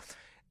pens.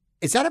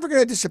 Is that ever going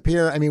to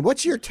disappear? I mean,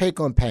 what's your take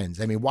on pens?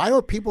 I mean, why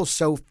are people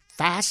so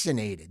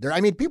fascinated?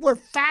 People are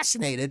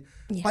fascinated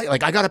by,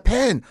 like, I got a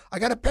pen.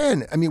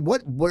 I mean,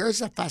 where does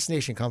that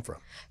fascination come from?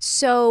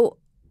 So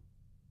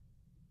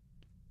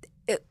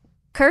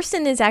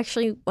Kirsten is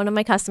actually one of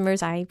my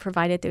customers. I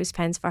provided those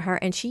pens for her,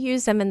 and she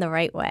used them in the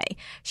right way.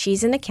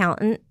 She's an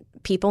accountant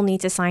people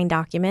need to sign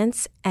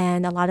documents,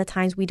 and a lot of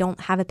times we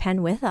don't have a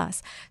pen with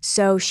us.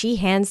 So she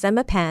hands them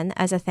a pen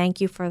as a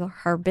thank you for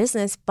her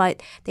business,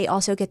 but they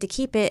also get to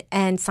keep it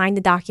and sign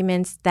the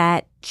documents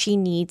that she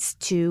needs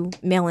to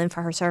mail in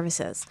for her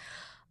services.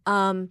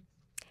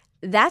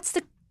 That's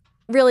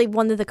really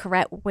one of the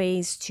correct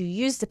ways to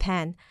use the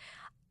pen.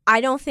 I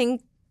don't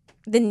think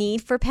the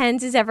need for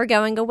pens is ever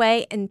going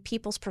away, and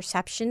people's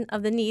perception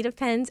of the need of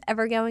pens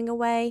ever going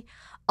away.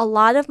 A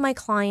lot of my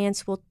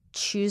clients will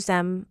choose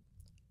them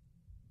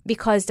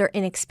because they're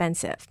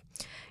inexpensive.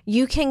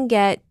 You can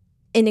get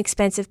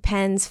inexpensive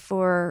pens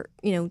for,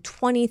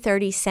 20,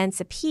 30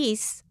 cents a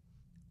piece.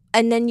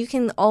 And then you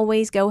can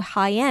always go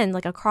high end,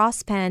 like a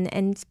cross pen,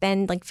 and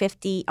spend like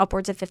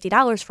upwards of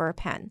 $50 for a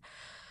pen.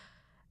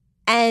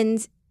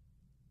 And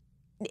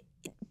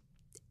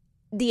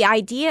the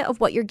idea of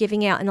what you're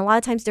giving out, and a lot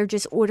of times they're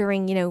just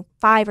ordering,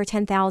 5 or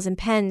 10,000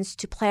 pens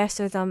to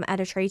plaster them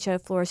at a trade show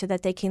floor so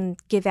that they can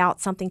give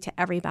out something to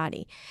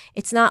everybody.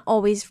 It's not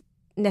always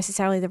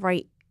necessarily the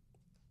right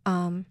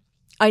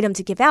item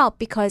to give out,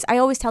 because I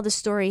always tell the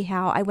story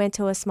how I went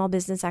to a small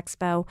business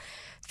expo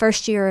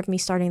first year of me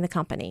starting the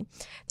company.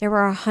 There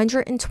were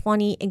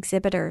 120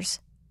 exhibitors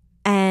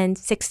and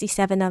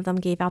 67 of them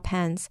gave out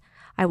pens.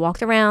 I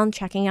walked around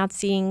checking out,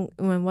 seeing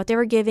what they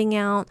were giving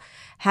out,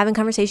 having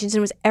conversations, and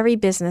it was every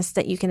business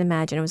that you can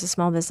imagine. It was a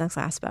small business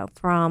expo,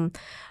 from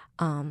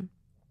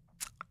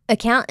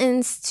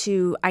accountants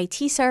to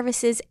IT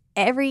services,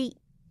 every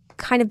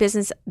kind of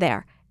business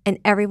there. And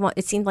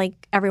it seemed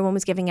like everyone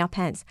was giving out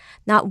pens.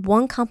 Not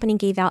one company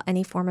gave out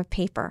any form of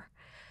paper.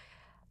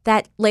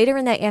 That later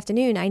in that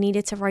afternoon, I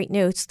needed to write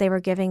notes. They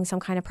were giving some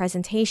kind of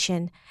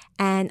presentation.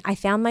 And I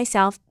found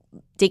myself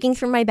digging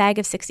through my bag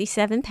of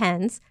 67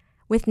 pens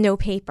with no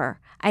paper.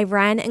 I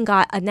ran and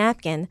got a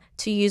napkin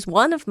to use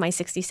one of my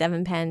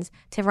 67 pens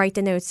to write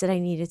the notes that I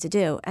needed to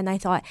do. And I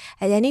thought,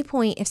 at any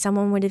point, if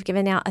someone would have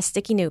given out a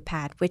sticky note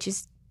pad, which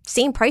is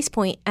same price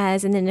point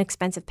as an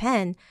inexpensive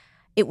pen,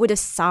 it would have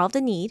solved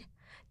a need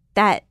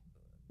that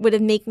would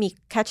have made me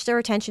catch their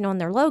attention on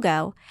their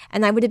logo.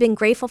 And I would have been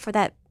grateful for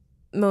that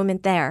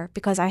moment there,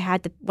 because I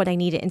had what I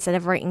needed instead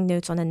of writing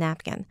notes on a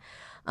napkin.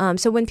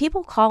 So when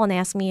people call and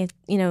ask me,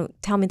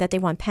 tell me that they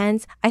want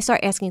pens, I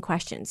start asking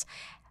questions.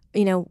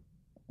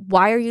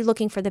 Why are you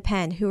looking for the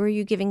pen? Who are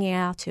you giving it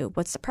out to?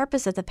 What's the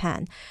purpose of the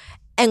pen?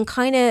 And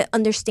kind of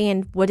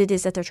understand what it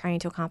is that they're trying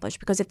to accomplish.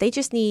 Because if they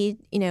just need,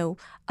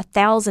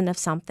 1,000 of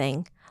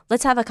something,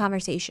 let's have a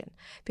conversation.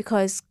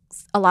 Because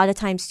a lot of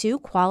times too,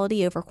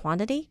 quality over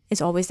quantity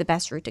is always the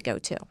best route to go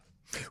to.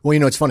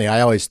 Well, it's funny. I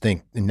always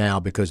think now,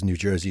 because New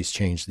Jersey's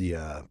changed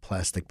the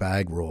plastic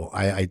bag rule,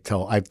 I've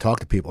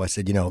talked to people. I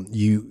said,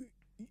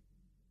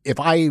 if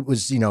I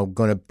was,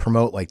 going to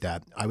promote like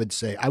that, I would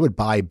say I would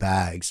buy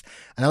bags,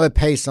 and I would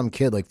pay some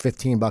kid like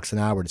 $15 an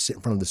hour to sit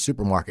in front of the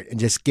supermarket and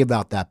just give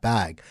out that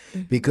bag,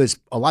 because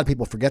a lot of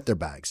people forget their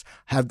bags.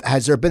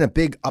 Has there been a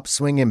big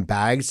upswing in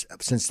bags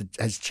since it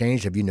has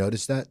changed? Have you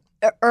noticed that?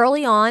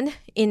 Early on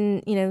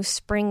in,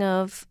 spring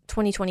of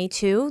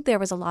 2022, there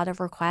was a lot of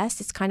requests.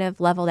 It's kind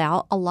of leveled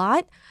out a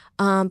lot,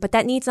 but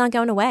that need's not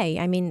going away.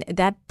 I mean,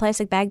 that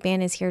plastic bag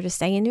ban is here to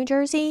stay in New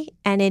Jersey,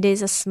 and it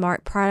is a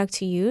smart product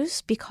to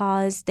use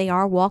because they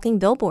are walking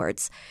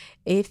billboards.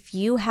 If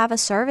you have a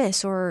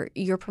service or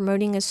you're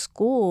promoting a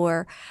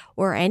school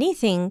or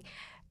anything,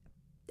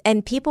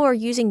 and people are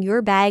using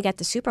your bag at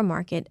the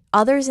supermarket,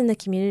 others in the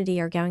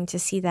community are going to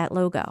see that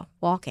logo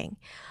walking.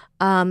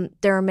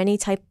 There are many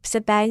types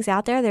of bags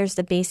out there. There's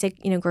the basic,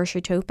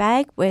 grocery tote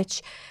bag,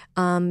 which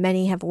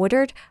many have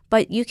ordered,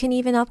 but you can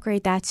even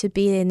upgrade that to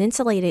be an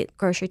insulated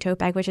grocery tote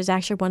bag, which is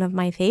actually one of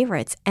my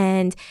favorites.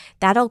 And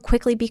that'll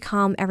quickly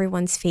become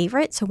everyone's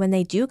favorite. So when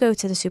they do go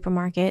to the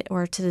supermarket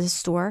or to the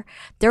store,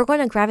 they're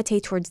going to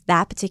gravitate towards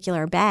that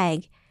particular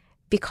bag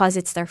because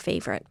it's their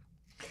favorite.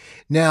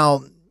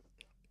 Now,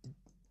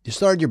 you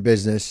started your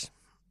business,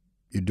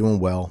 you're doing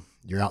well.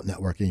 You're out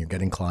networking, you're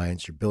getting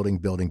clients, you're building.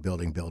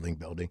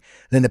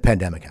 Then the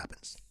pandemic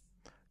happens.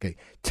 Okay.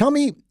 Tell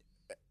me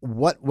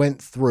what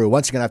went through.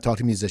 Once again, I've talked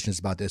to musicians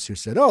about this who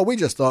said, we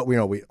just thought,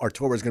 our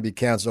tour was going to be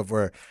canceled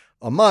for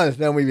a month,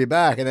 then we'd be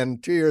back. And then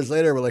 2 years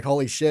later, we're like,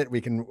 holy shit,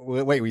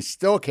 we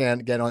still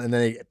can't get on. And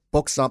then they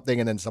book something,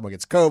 and then someone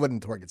gets COVID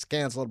and the tour gets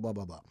canceled, blah,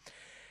 blah, blah.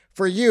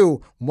 For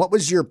you, what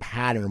was your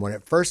pattern when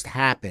it first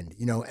happened?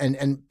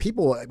 And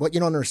people, what you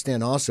don't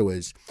understand also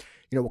is,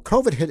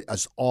 COVID hit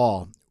us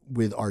all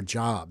with our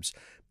jobs.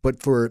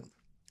 But for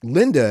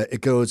Linda,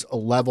 it goes a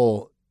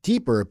level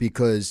deeper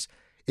because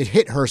it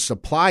hit her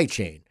supply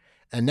chain.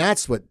 And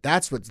that's what's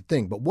the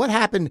thing. But what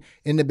happened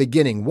in the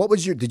beginning?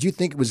 Did you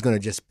think it was going to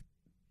just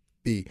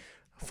be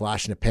a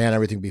flash in the pan,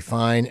 everything be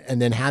fine?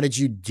 And then how did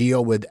you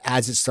deal with,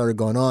 as it started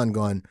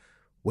going,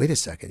 wait a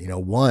second,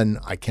 one,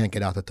 I can't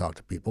get out to talk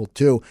to people.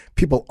 Two,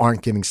 people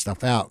aren't giving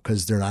stuff out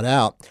because they're not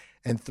out.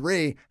 And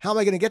three, how am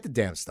I going to get the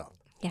damn stuff?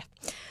 Yeah.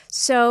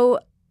 So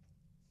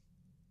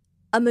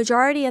a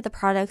majority of the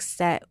products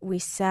that we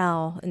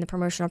sell in the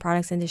promotional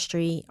products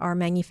industry are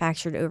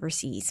manufactured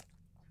overseas,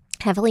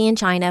 heavily in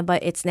China,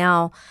 but it's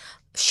now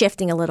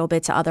shifting a little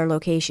bit to other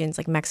locations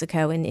like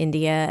Mexico and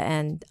India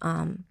and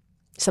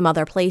some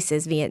other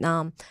places,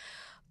 Vietnam.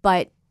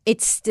 But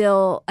it's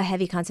still a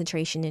heavy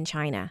concentration in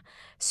China.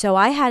 So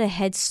I had a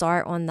head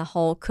start on the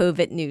whole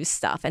COVID news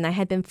stuff, and I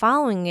had been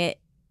following it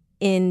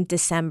in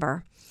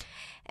December.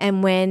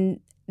 And when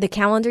the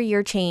calendar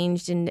year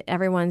changed and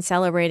everyone's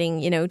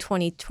celebrating,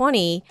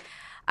 2020,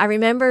 I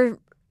remember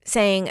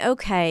saying,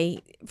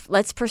 okay,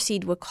 let's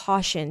proceed with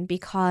caution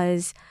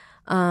because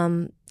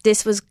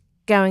this was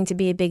going to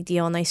be a big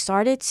deal. And I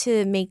started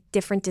to make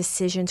different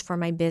decisions for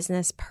my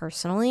business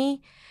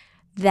personally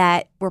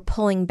that were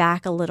pulling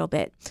back a little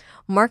bit.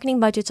 Marketing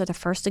budgets are the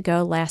first to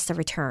go, last to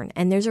return.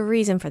 And there's a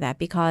reason for that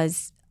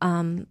because,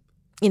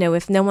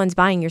 if no one's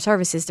buying your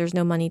services, there's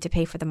no money to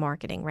pay for the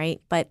marketing,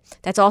 right? But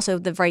that's also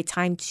the right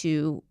time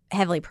to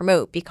heavily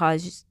promote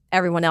because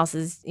everyone else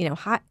is,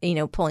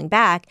 pulling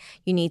back.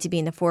 You need to be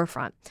in the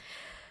forefront.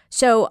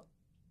 So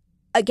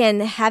again,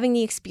 having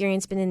the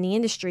experience been in the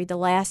industry, the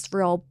last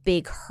real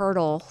big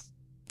hurdle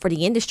for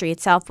the industry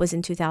itself was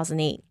in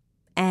 2008.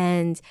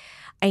 And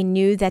I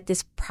knew that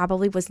this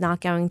probably was not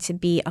going to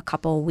be a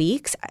couple of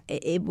weeks.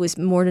 It was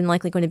more than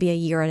likely going to be a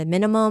year at a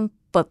minimum,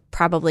 but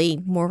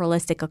probably more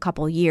realistic, a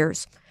couple of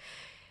years.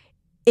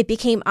 It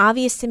became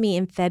obvious to me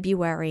in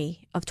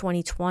February of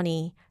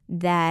 2020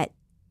 that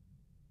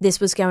this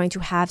was going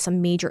to have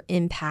some major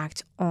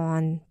impact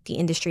on the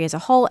industry as a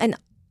whole and,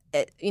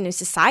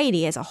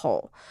 society as a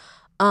whole.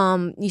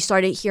 You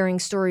started hearing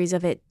stories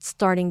of it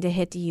starting to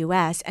hit the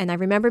U.S. And I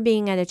remember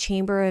being at a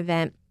chamber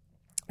event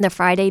the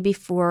Friday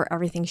before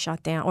everything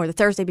shut down, or the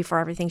Thursday before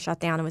everything shut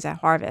down. It was at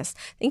Harvest.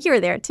 I think you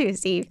were there too,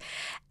 Steve.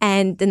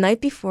 And the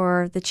night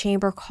before, the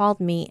chamber called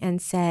me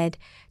and said,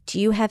 do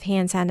you have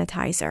hand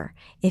sanitizer?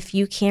 If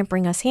you can't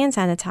bring us hand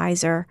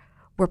sanitizer,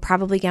 we're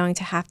probably going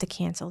to have to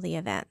cancel the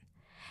event.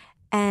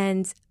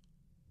 And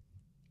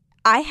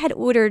I had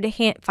ordered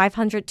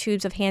 500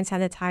 tubes of hand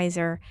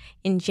sanitizer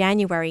in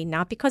January,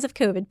 not because of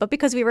COVID, but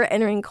because we were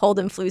entering cold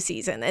and flu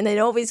season. And it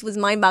always was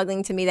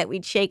mind-boggling to me that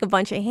we'd shake a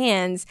bunch of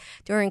hands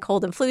during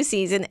cold and flu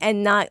season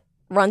and not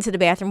run to the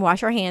bathroom,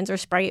 wash our hands, or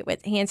spray it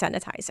with hand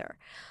sanitizer.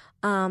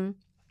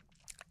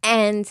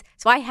 And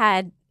so I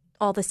had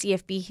all the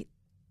CFB,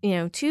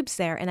 tubes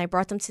there, and I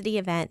brought them to the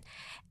event.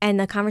 And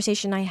the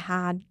conversation I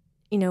had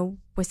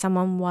with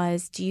someone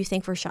was, do you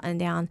think we're shutting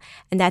down?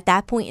 And at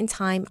that point in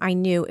time, I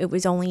knew it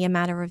was only a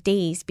matter of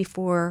days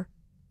before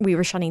we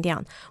were shutting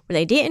down. What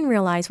I didn't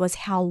realize was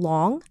how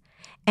long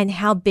and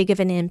how big of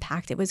an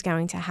impact it was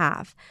going to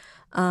have.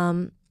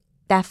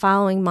 That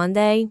following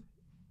Monday,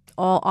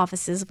 all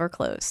offices were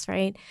closed,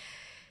 right?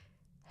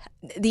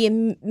 The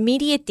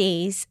immediate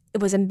days,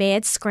 it was a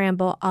mad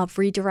scramble of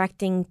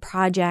redirecting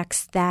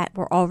projects that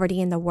were already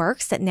in the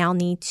works that now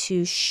need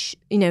to,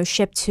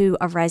 ship to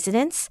a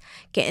residence,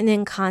 getting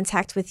in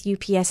contact with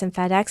UPS and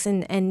FedEx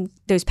and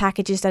those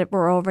packages that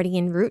were already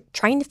en route,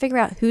 trying to figure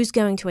out who's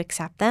going to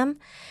accept them,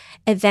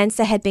 events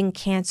that had been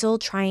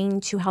canceled, trying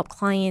to help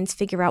clients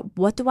figure out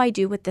what do I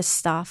do with this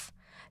stuff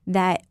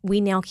that we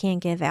now can't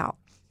give out.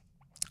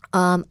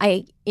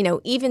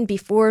 Even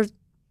before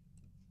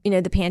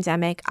the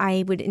pandemic,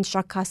 I would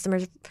instruct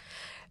customers,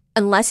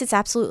 unless it's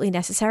absolutely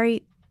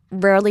necessary,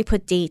 rarely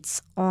put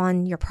dates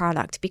on your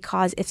product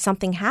because if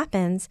something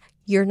happens,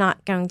 you're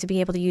not going to be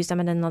able to use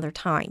them at another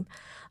time.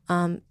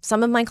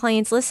 Some of my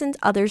clients listened,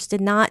 others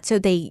did not. So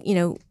they,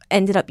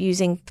 ended up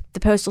using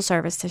the postal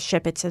service to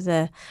ship it to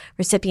the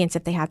recipients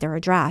if they had their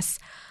address.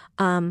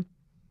 I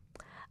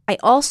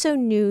also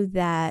knew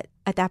that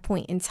at that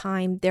point in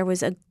time, there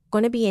was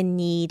going to be a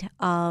need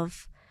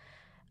of,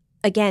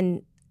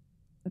 again,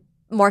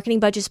 marketing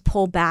budgets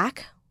pull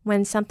back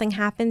when something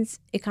happens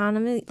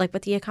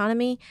with the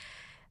economy.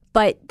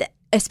 But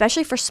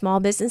especially for small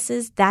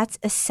businesses, that's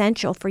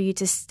essential for you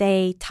to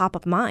stay top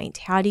of mind.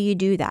 How do you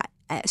do that?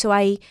 So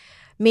I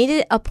made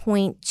it a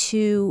point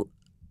to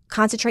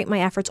concentrate my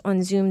efforts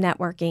on Zoom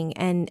networking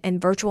and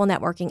virtual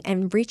networking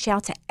and reach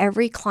out to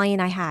every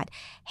client I had.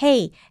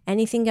 Hey,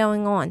 anything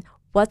going on?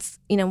 What's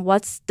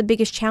the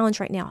biggest challenge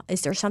right now?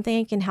 Is there something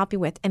I can help you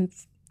with? And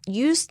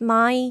used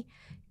my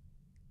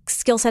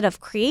skill set of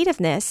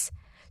creativeness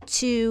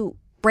to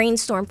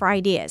brainstorm for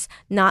ideas.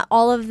 Not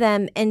all of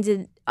them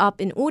ended up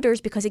in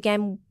orders because,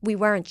 again, we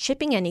weren't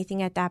shipping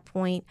anything at that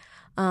point,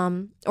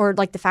 or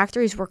like the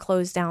factories were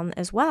closed down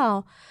as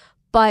well.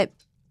 But,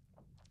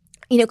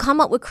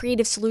 come up with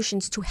creative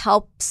solutions to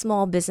help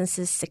small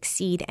businesses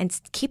succeed and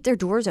keep their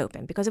doors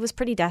open because it was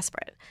pretty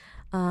desperate.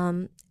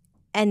 And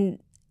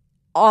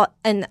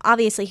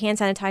obviously hand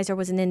sanitizer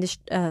was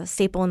an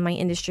staple in my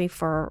industry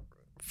for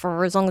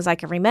as long as I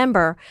can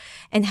remember,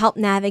 and help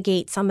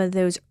navigate some of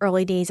those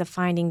early days of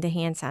finding the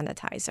hand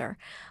sanitizer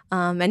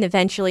and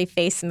eventually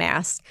face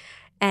masks.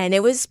 And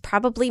it was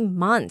probably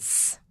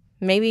months,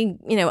 maybe,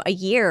 a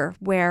year,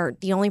 where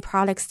the only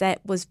products that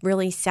was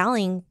really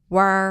selling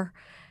were,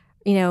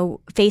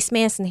 face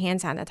masks and hand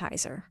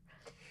sanitizer.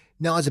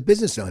 Now, as a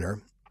business owner,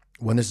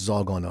 when this is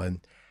all going on,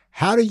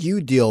 how do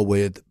you deal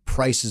with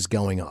prices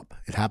going up?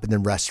 It happened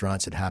in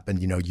restaurants. It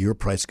happened, your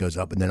price goes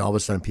up. And then all of a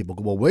sudden people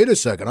go, well, wait a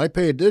second. I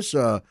paid this,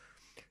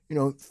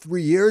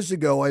 3 years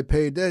ago I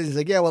paid this. He's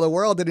like, yeah, well, the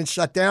world didn't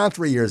shut down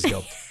 3 years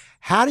ago.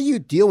 How do you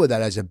deal with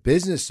that as a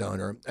business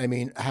owner? I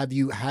mean, have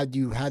you had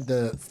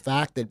the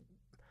fact that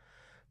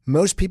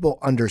most people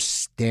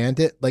understand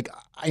it? Like,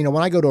 when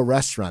I go to a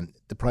restaurant,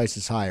 the price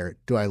is higher.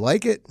 Do I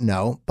like it?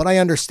 No, but I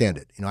understand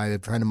it. I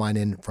have a friend of mine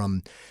in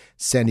from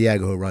San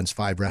Diego who runs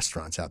 5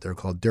 restaurants out there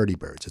called Dirty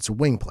Birds. It's a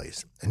wing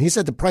place. And he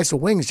said the price of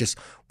wings just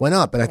went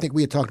up. And I think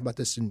we had talked about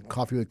this in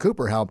Coffee with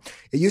Cooper, how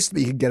it used to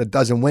be you could get a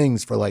dozen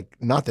wings for like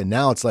nothing.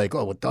 Now it's like,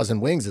 a dozen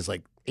wings is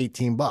like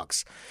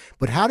 $18.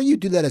 But how do you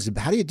do that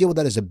how do you deal with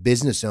that as a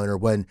business owner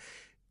when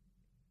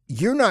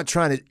you're not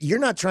trying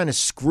to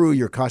screw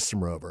your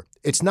customer over?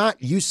 It's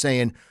not you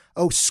saying,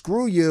 oh,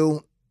 screw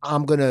you,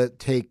 I'm going to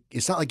take,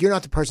 it's not like you're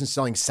not the person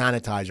selling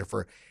sanitizer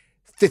for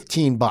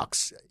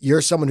 $15.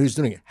 You're someone who's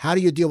doing it. How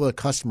do you deal with a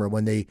customer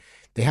when they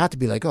have to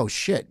be like, oh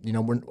shit,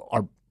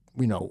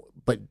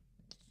 but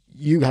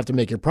you have to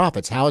make your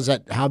profits. How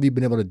have you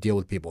been able to deal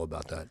with people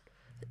about that?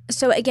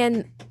 So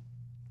again,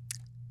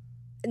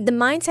 the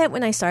mindset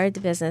when I started the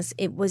business,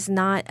 it was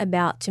not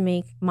about to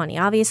make money.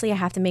 Obviously I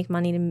have to make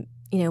money to,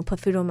 put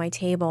food on my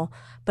table,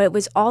 but it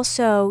was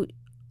also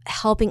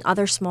helping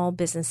other small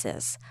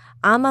businesses.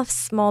 I'm a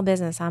small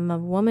business. I'm a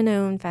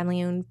woman-owned,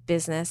 family-owned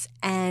business,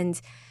 and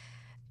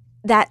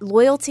that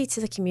loyalty to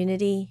the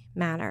community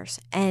matters.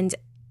 And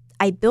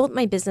I built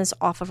my business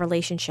off of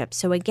relationships.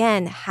 So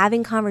again,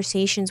 having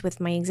conversations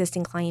with my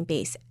existing client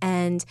base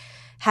and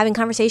having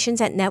conversations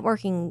at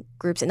networking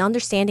groups and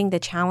understanding the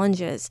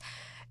challenges.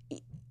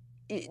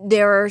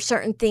 There are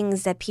certain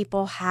things that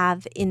people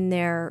have in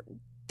their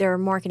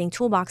marketing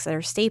toolbox that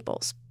are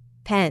staples: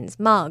 pens,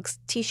 mugs,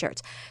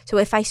 T-shirts. So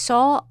if I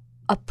saw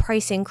a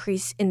price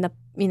increase in the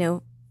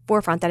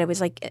forefront that it was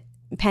like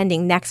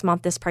pending next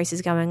month, this price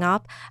is going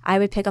up, I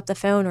would pick up the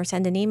phone or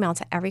send an email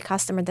to every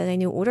customer that I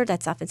knew ordered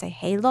that stuff and say,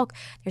 hey, look,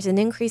 there's an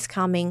increase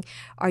coming.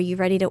 Are you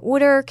ready to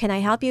order? Can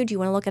I help you? Do you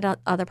want to look at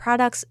other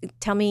products?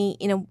 Tell me,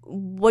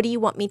 what do you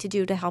want me to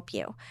do to help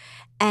you?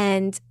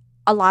 And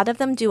a lot of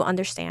them do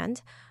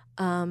understand.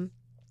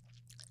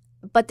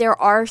 But there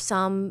are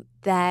some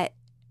that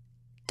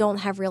don't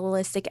have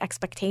realistic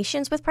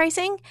expectations with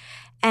pricing.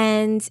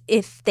 And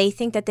if they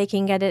think that they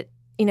can get it,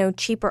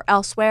 cheaper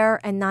elsewhere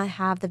and not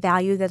have the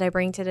value that I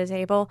bring to the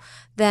table,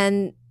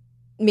 then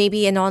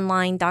maybe an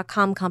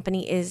online.com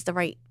company is the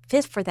right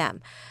fit for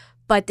them.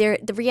 But the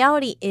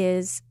reality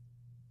is,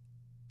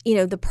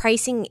 the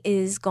pricing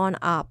is gone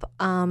up.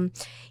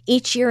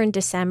 Each year in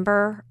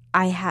December,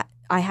 I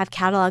have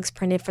catalogs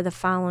printed for the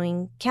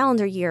following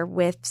calendar year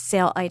with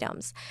sale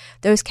items.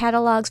 Those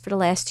catalogs for the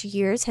last 2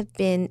 years have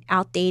been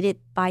outdated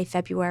by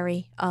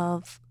February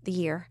of the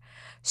year.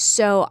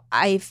 So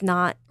I've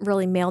not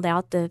really mailed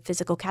out the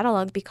physical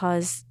catalog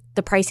because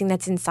the pricing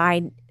that's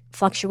inside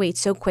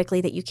fluctuates so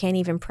quickly that you can't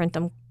even print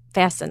them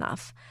fast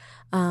enough.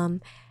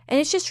 And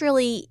it's just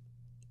really,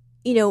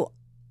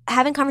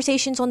 having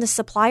conversations on the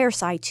supplier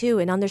side too,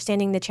 and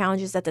understanding the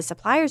challenges that the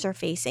suppliers are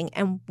facing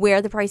and where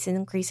the price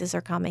increases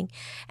are coming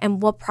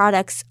and what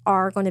products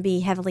are going to be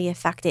heavily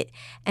affected.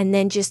 And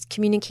then just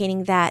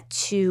communicating that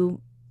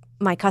to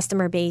my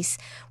customer base,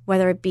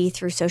 whether it be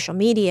through social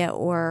media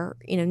or,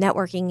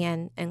 networking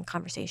and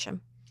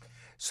conversation.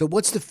 So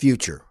what's the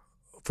future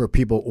for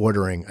people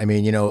ordering? I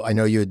mean, I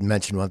know you had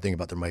mentioned one thing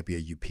about there might be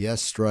a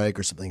UPS strike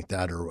or something like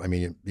that. Or,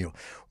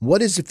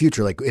 what is the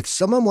future? Like if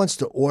someone wants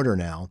to order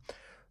now,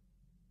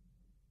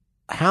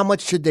 how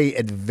much should they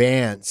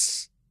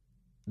advance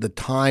the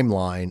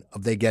timeline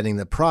of they getting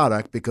the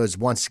product? Because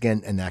once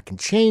again, and that can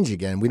change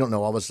again, we don't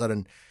know all of a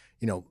sudden,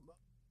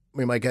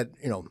 we might get,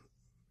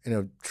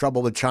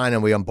 trouble with China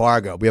and we have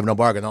an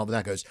embargo and all of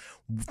that goes.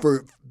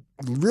 For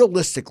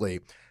realistically,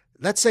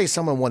 let's say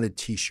someone wanted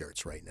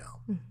T-shirts right now.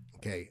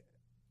 Okay.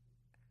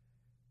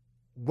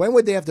 When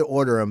would they have to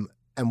order them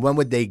and when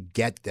would they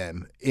get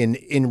them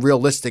in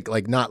realistic,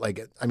 I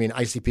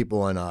see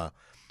people on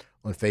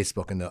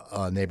Facebook in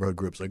the neighborhood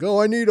groups like,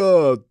 oh, I need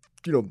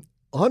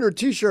 100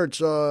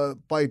 T-shirts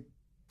by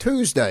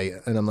Tuesday.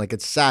 And I'm like,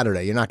 it's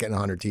Saturday. You're not getting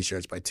 100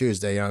 T-shirts by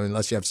Tuesday,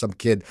 unless you have some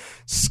kid,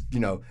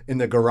 in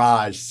the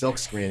garage silk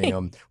screening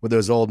them with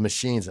those old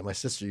machines that my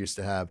sister used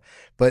to have.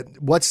 But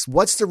what's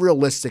the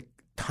realistic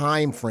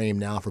time frame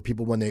now for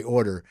people when they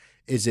order?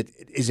 Is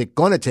it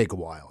going to take a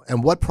while?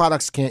 And what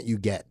products can't you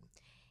get?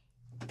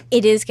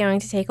 It is going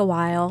to take a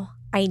while.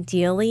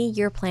 Ideally,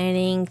 you're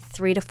planning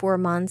 3 to 4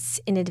 months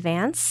in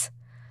advance.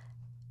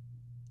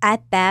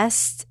 At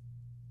best,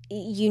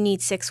 you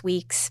need 6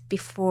 weeks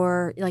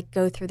before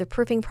go through the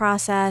proofing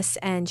process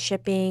and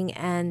shipping.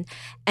 And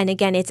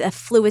again, it's a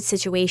fluid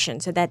situation.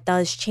 So that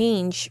does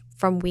change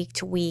from week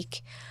to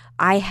week.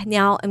 I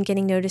now am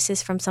getting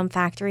notices from some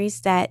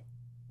factories that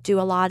do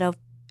a lot of,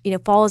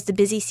 fall is the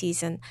busy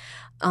season.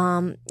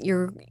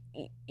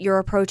 You're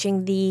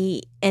approaching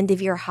the end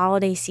of your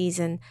holiday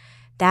season.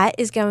 That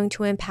is going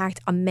to impact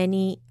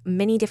many,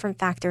 many different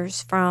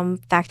factors, from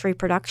factory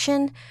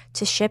production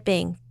to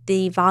shipping.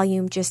 The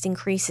volume just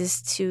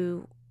increases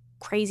to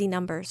crazy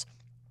numbers.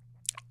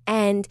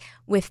 And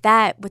with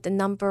that, with the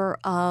number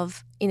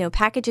of,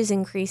 packages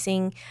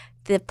increasing,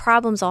 the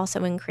problems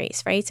also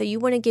increase, right? So you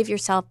want to give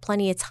yourself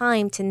plenty of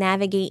time to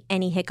navigate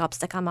any hiccups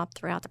that come up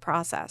throughout the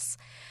process.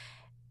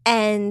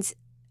 And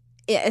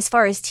as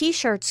far as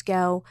T-shirts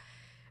go,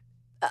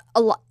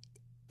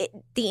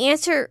 the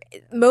answer,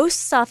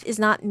 most stuff is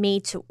not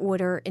made to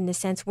order in the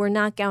sense we're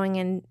not going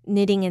and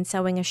knitting and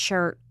sewing a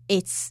shirt.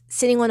 It's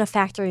sitting on a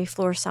factory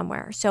floor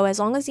somewhere. So as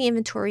long as the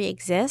inventory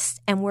exists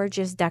and we're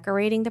just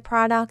decorating the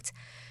product,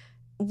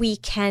 we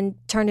can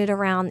turn it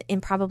around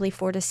in probably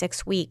 4 to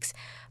 6 weeks.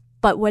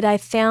 But what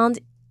I've found,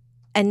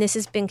 and this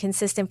has been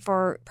consistent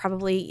for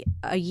probably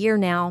a year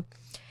now,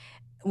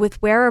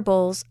 with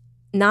wearables,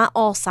 not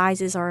all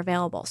sizes are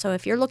available. So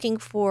if you're looking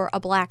for a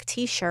black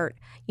T-shirt,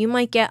 you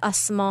might get a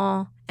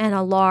small and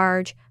a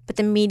large, but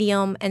the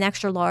medium and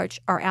extra large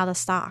are out of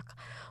stock.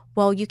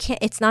 Well, you can't.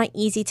 It's not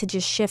easy to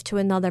just shift to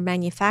another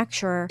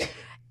manufacturer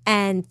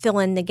and fill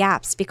in the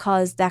gaps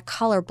because that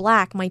color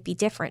black might be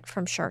different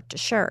from shirt to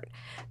shirt,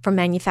 from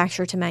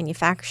manufacturer to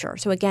manufacturer.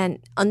 So again,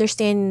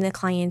 understanding the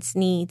client's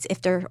needs if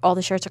all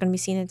the shirts are going to be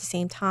seen at the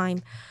same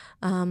time.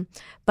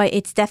 But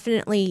it's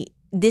definitely,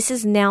 this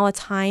is now a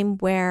time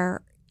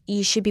where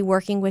you should be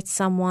working with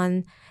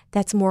someone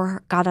that's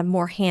got a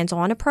more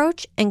hands-on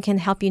approach and can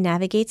help you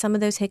navigate some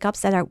of those hiccups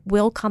that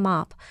will come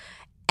up,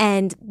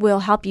 and will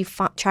help you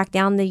track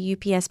down the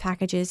UPS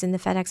packages and the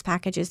FedEx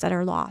packages that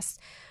are lost.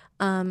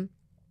 And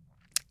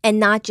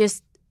not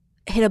just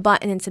hit a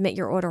button and submit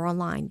your order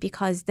online,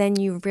 because then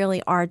you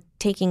really are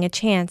taking a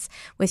chance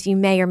with you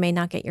may or may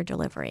not get your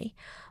delivery.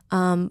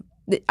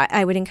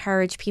 I would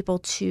encourage people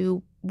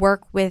to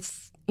work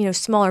with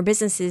smaller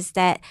businesses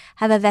that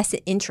have a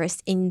vested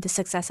interest in the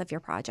success of your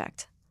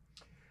project.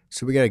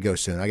 So we got to go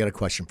soon. I got a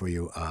question for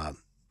you.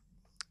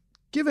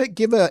 Give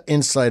a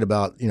insight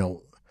about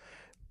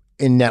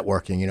in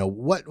networking,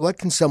 what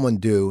can someone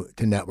do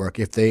to network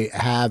if they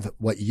have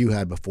what you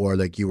had before,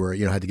 like you were,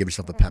 had to give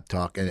yourself a pep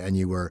talk and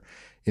you were,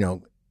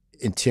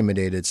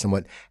 intimidated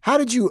somewhat. How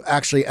did you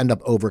actually end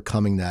up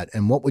overcoming that?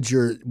 And what would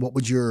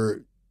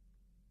your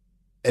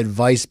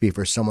advice be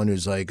for someone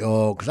who's like,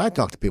 because I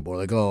talk to people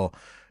like,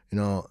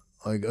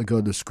 I go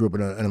to this group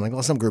and I'm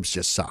like, some groups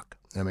just suck.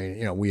 I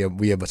mean,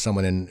 we have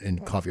someone in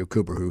Coffee with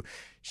Cooper who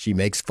she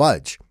makes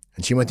fudge,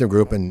 and she went to a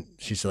group and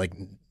she said like,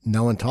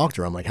 no one talked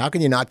to her. I'm like, how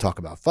can you not talk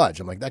about fudge?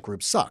 I'm like, that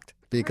group sucked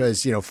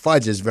because,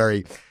 fudge is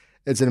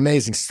it's an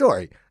amazing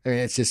story. I mean,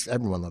 it's just,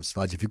 everyone loves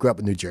fudge. If you grew up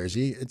in New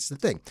Jersey, it's the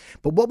thing.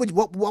 But what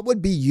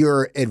would be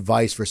your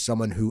advice for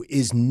someone who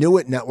is new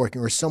at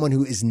networking or someone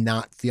who is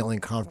not feeling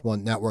comfortable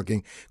in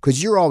networking?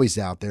 Because you're always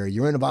out there.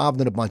 You're involved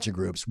in a bunch of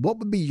groups. What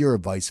would be your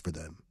advice for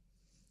them?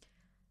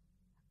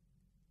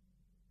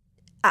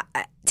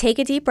 Take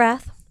a deep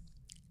breath.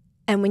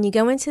 And when you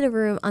go into the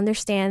room,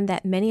 understand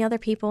that many other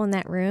people in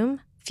that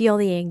room feel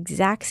the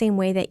exact same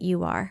way that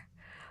you are.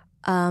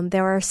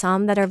 There are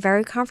some that are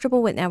very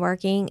comfortable with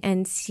networking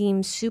and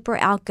seem super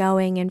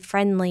outgoing and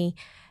friendly,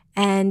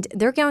 and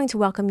they're going to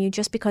welcome you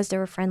just because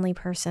they're a friendly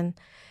person.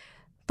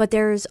 But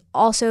there's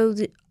also,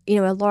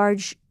 a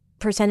large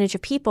percentage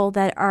of people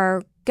that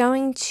are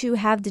going to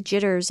have the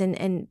jitters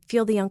and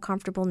feel the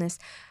uncomfortableness.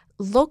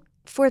 Look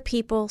for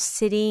people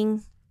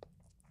sitting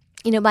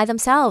by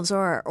themselves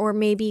or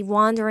maybe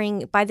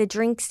wandering by the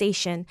drink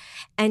station,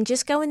 and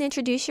just go and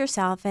introduce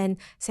yourself and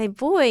say,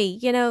 boy,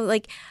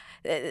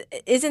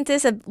 isn't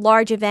this a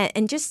large event?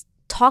 And just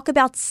talk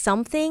about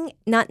something,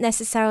 not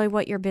necessarily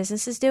what your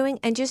business is doing,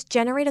 and just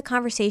generate a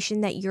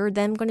conversation that you're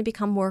then going to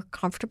become more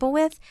comfortable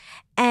with,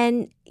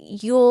 and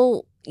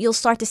you'll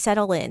start to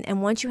settle in.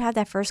 And once you have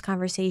that first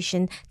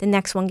conversation, the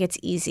next one gets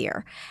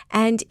easier.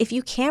 And if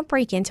you can't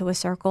break into a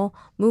circle,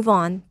 move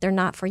on. They're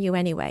not for you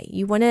anyway.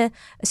 You want to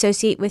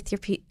associate with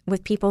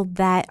with people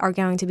that are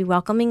going to be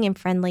welcoming and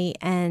friendly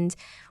and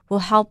will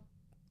help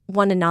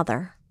one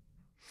another.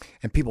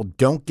 And people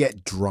don't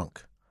get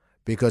drunk,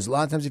 because a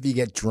lot of times if you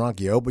get drunk,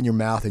 you open your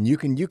mouth and you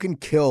can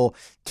kill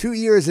 2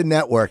 years of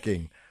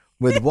networking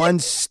with one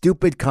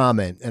stupid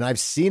comment, and I've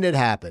seen it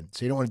happen.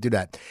 So you don't want to do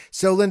that.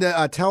 So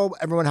Linda, tell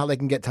everyone how they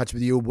can get in touch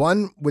with you.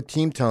 1, with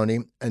Team Tony,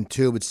 and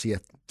 2, with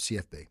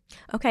CFB.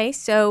 Okay,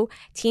 so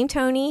Team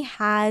Tony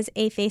has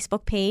a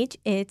Facebook page.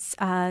 It's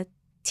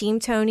Team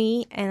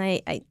Tony, and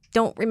I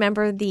don't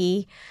remember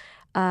the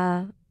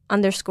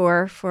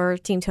underscore for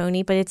Team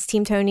Tony, but it's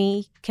Team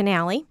Tony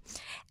Canale.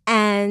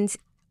 And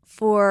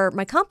for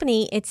my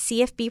company, it's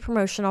CFB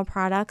Promotional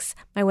Products.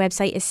 My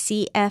website is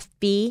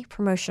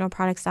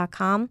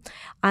cfbpromotionalproducts.com.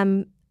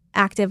 I'm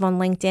active on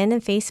LinkedIn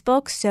and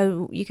Facebook,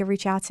 so you can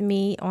reach out to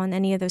me on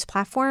any of those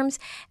platforms.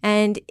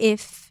 And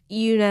if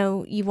you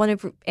want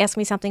to ask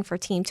me something for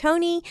Team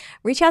Tony,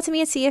 reach out to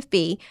me at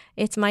CFB.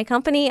 It's my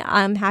company.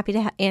 I'm happy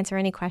to answer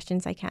any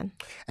questions I can.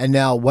 And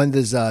now, when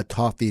does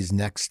Toffee's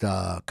next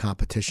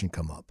competition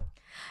come up?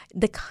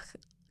 The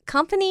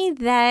company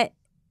that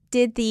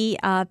did the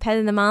Pet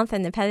of the Month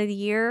and the Pet of the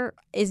Year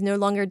is no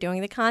longer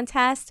doing the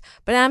contest,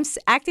 but I'm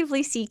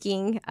actively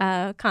seeking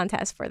a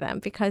contest for them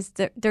because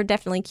they're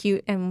definitely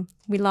cute and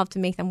we love to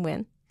make them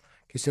win.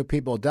 Okay, so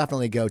people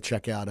definitely go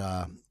check out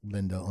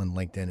Linda on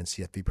LinkedIn and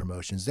CFB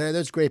Promotions.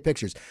 There's great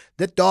pictures.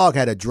 That dog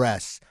had a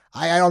dress.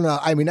 I don't know.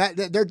 I mean, I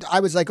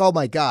was like, oh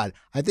my God.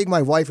 I think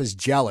my wife is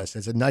jealous.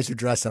 It's a nicer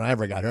dress than I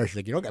ever got her. She's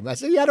like, you don't get. I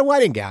said, you had a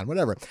wedding gown,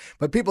 whatever.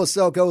 But people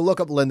still go look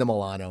up Linda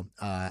Milano.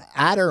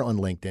 Add her on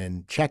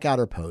LinkedIn. Check out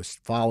her posts.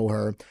 Follow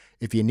her.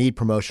 If you need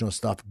promotional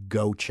stuff,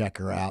 go check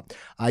her out.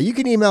 You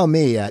can email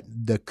me at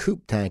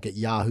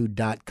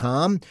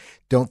thecooptank@yahoo.com.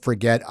 Don't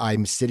forget,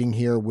 I'm sitting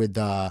here with.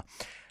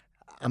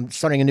 I'm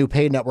starting a new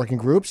paid networking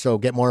group, so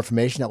get more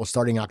information. That will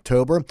start in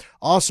October.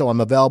 Also,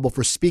 I'm available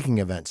for speaking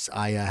events.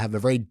 I have a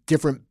very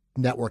different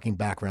networking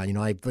background. You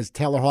know, I was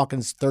Taylor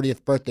Hawkins'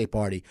 30th birthday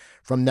party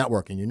from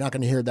networking. You're not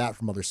going to hear that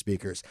from other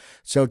speakers.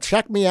 So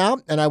check me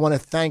out, and I want to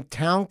thank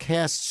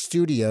Towncast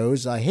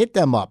Studios. Hit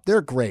them up.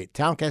 They're great.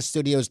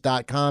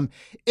 TowncastStudios.com,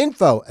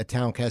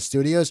 info@Towncast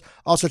Studios.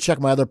 Also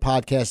check my other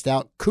podcast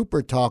out,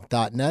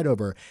 CooperTalk.net,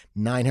 over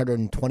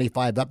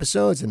 925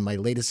 episodes, and my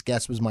latest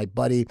guest was my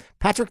buddy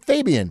Patrick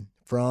Fabian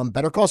from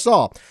Better Call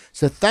Saul.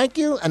 So thank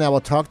you, and I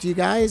will talk to you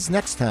guys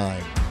next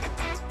time.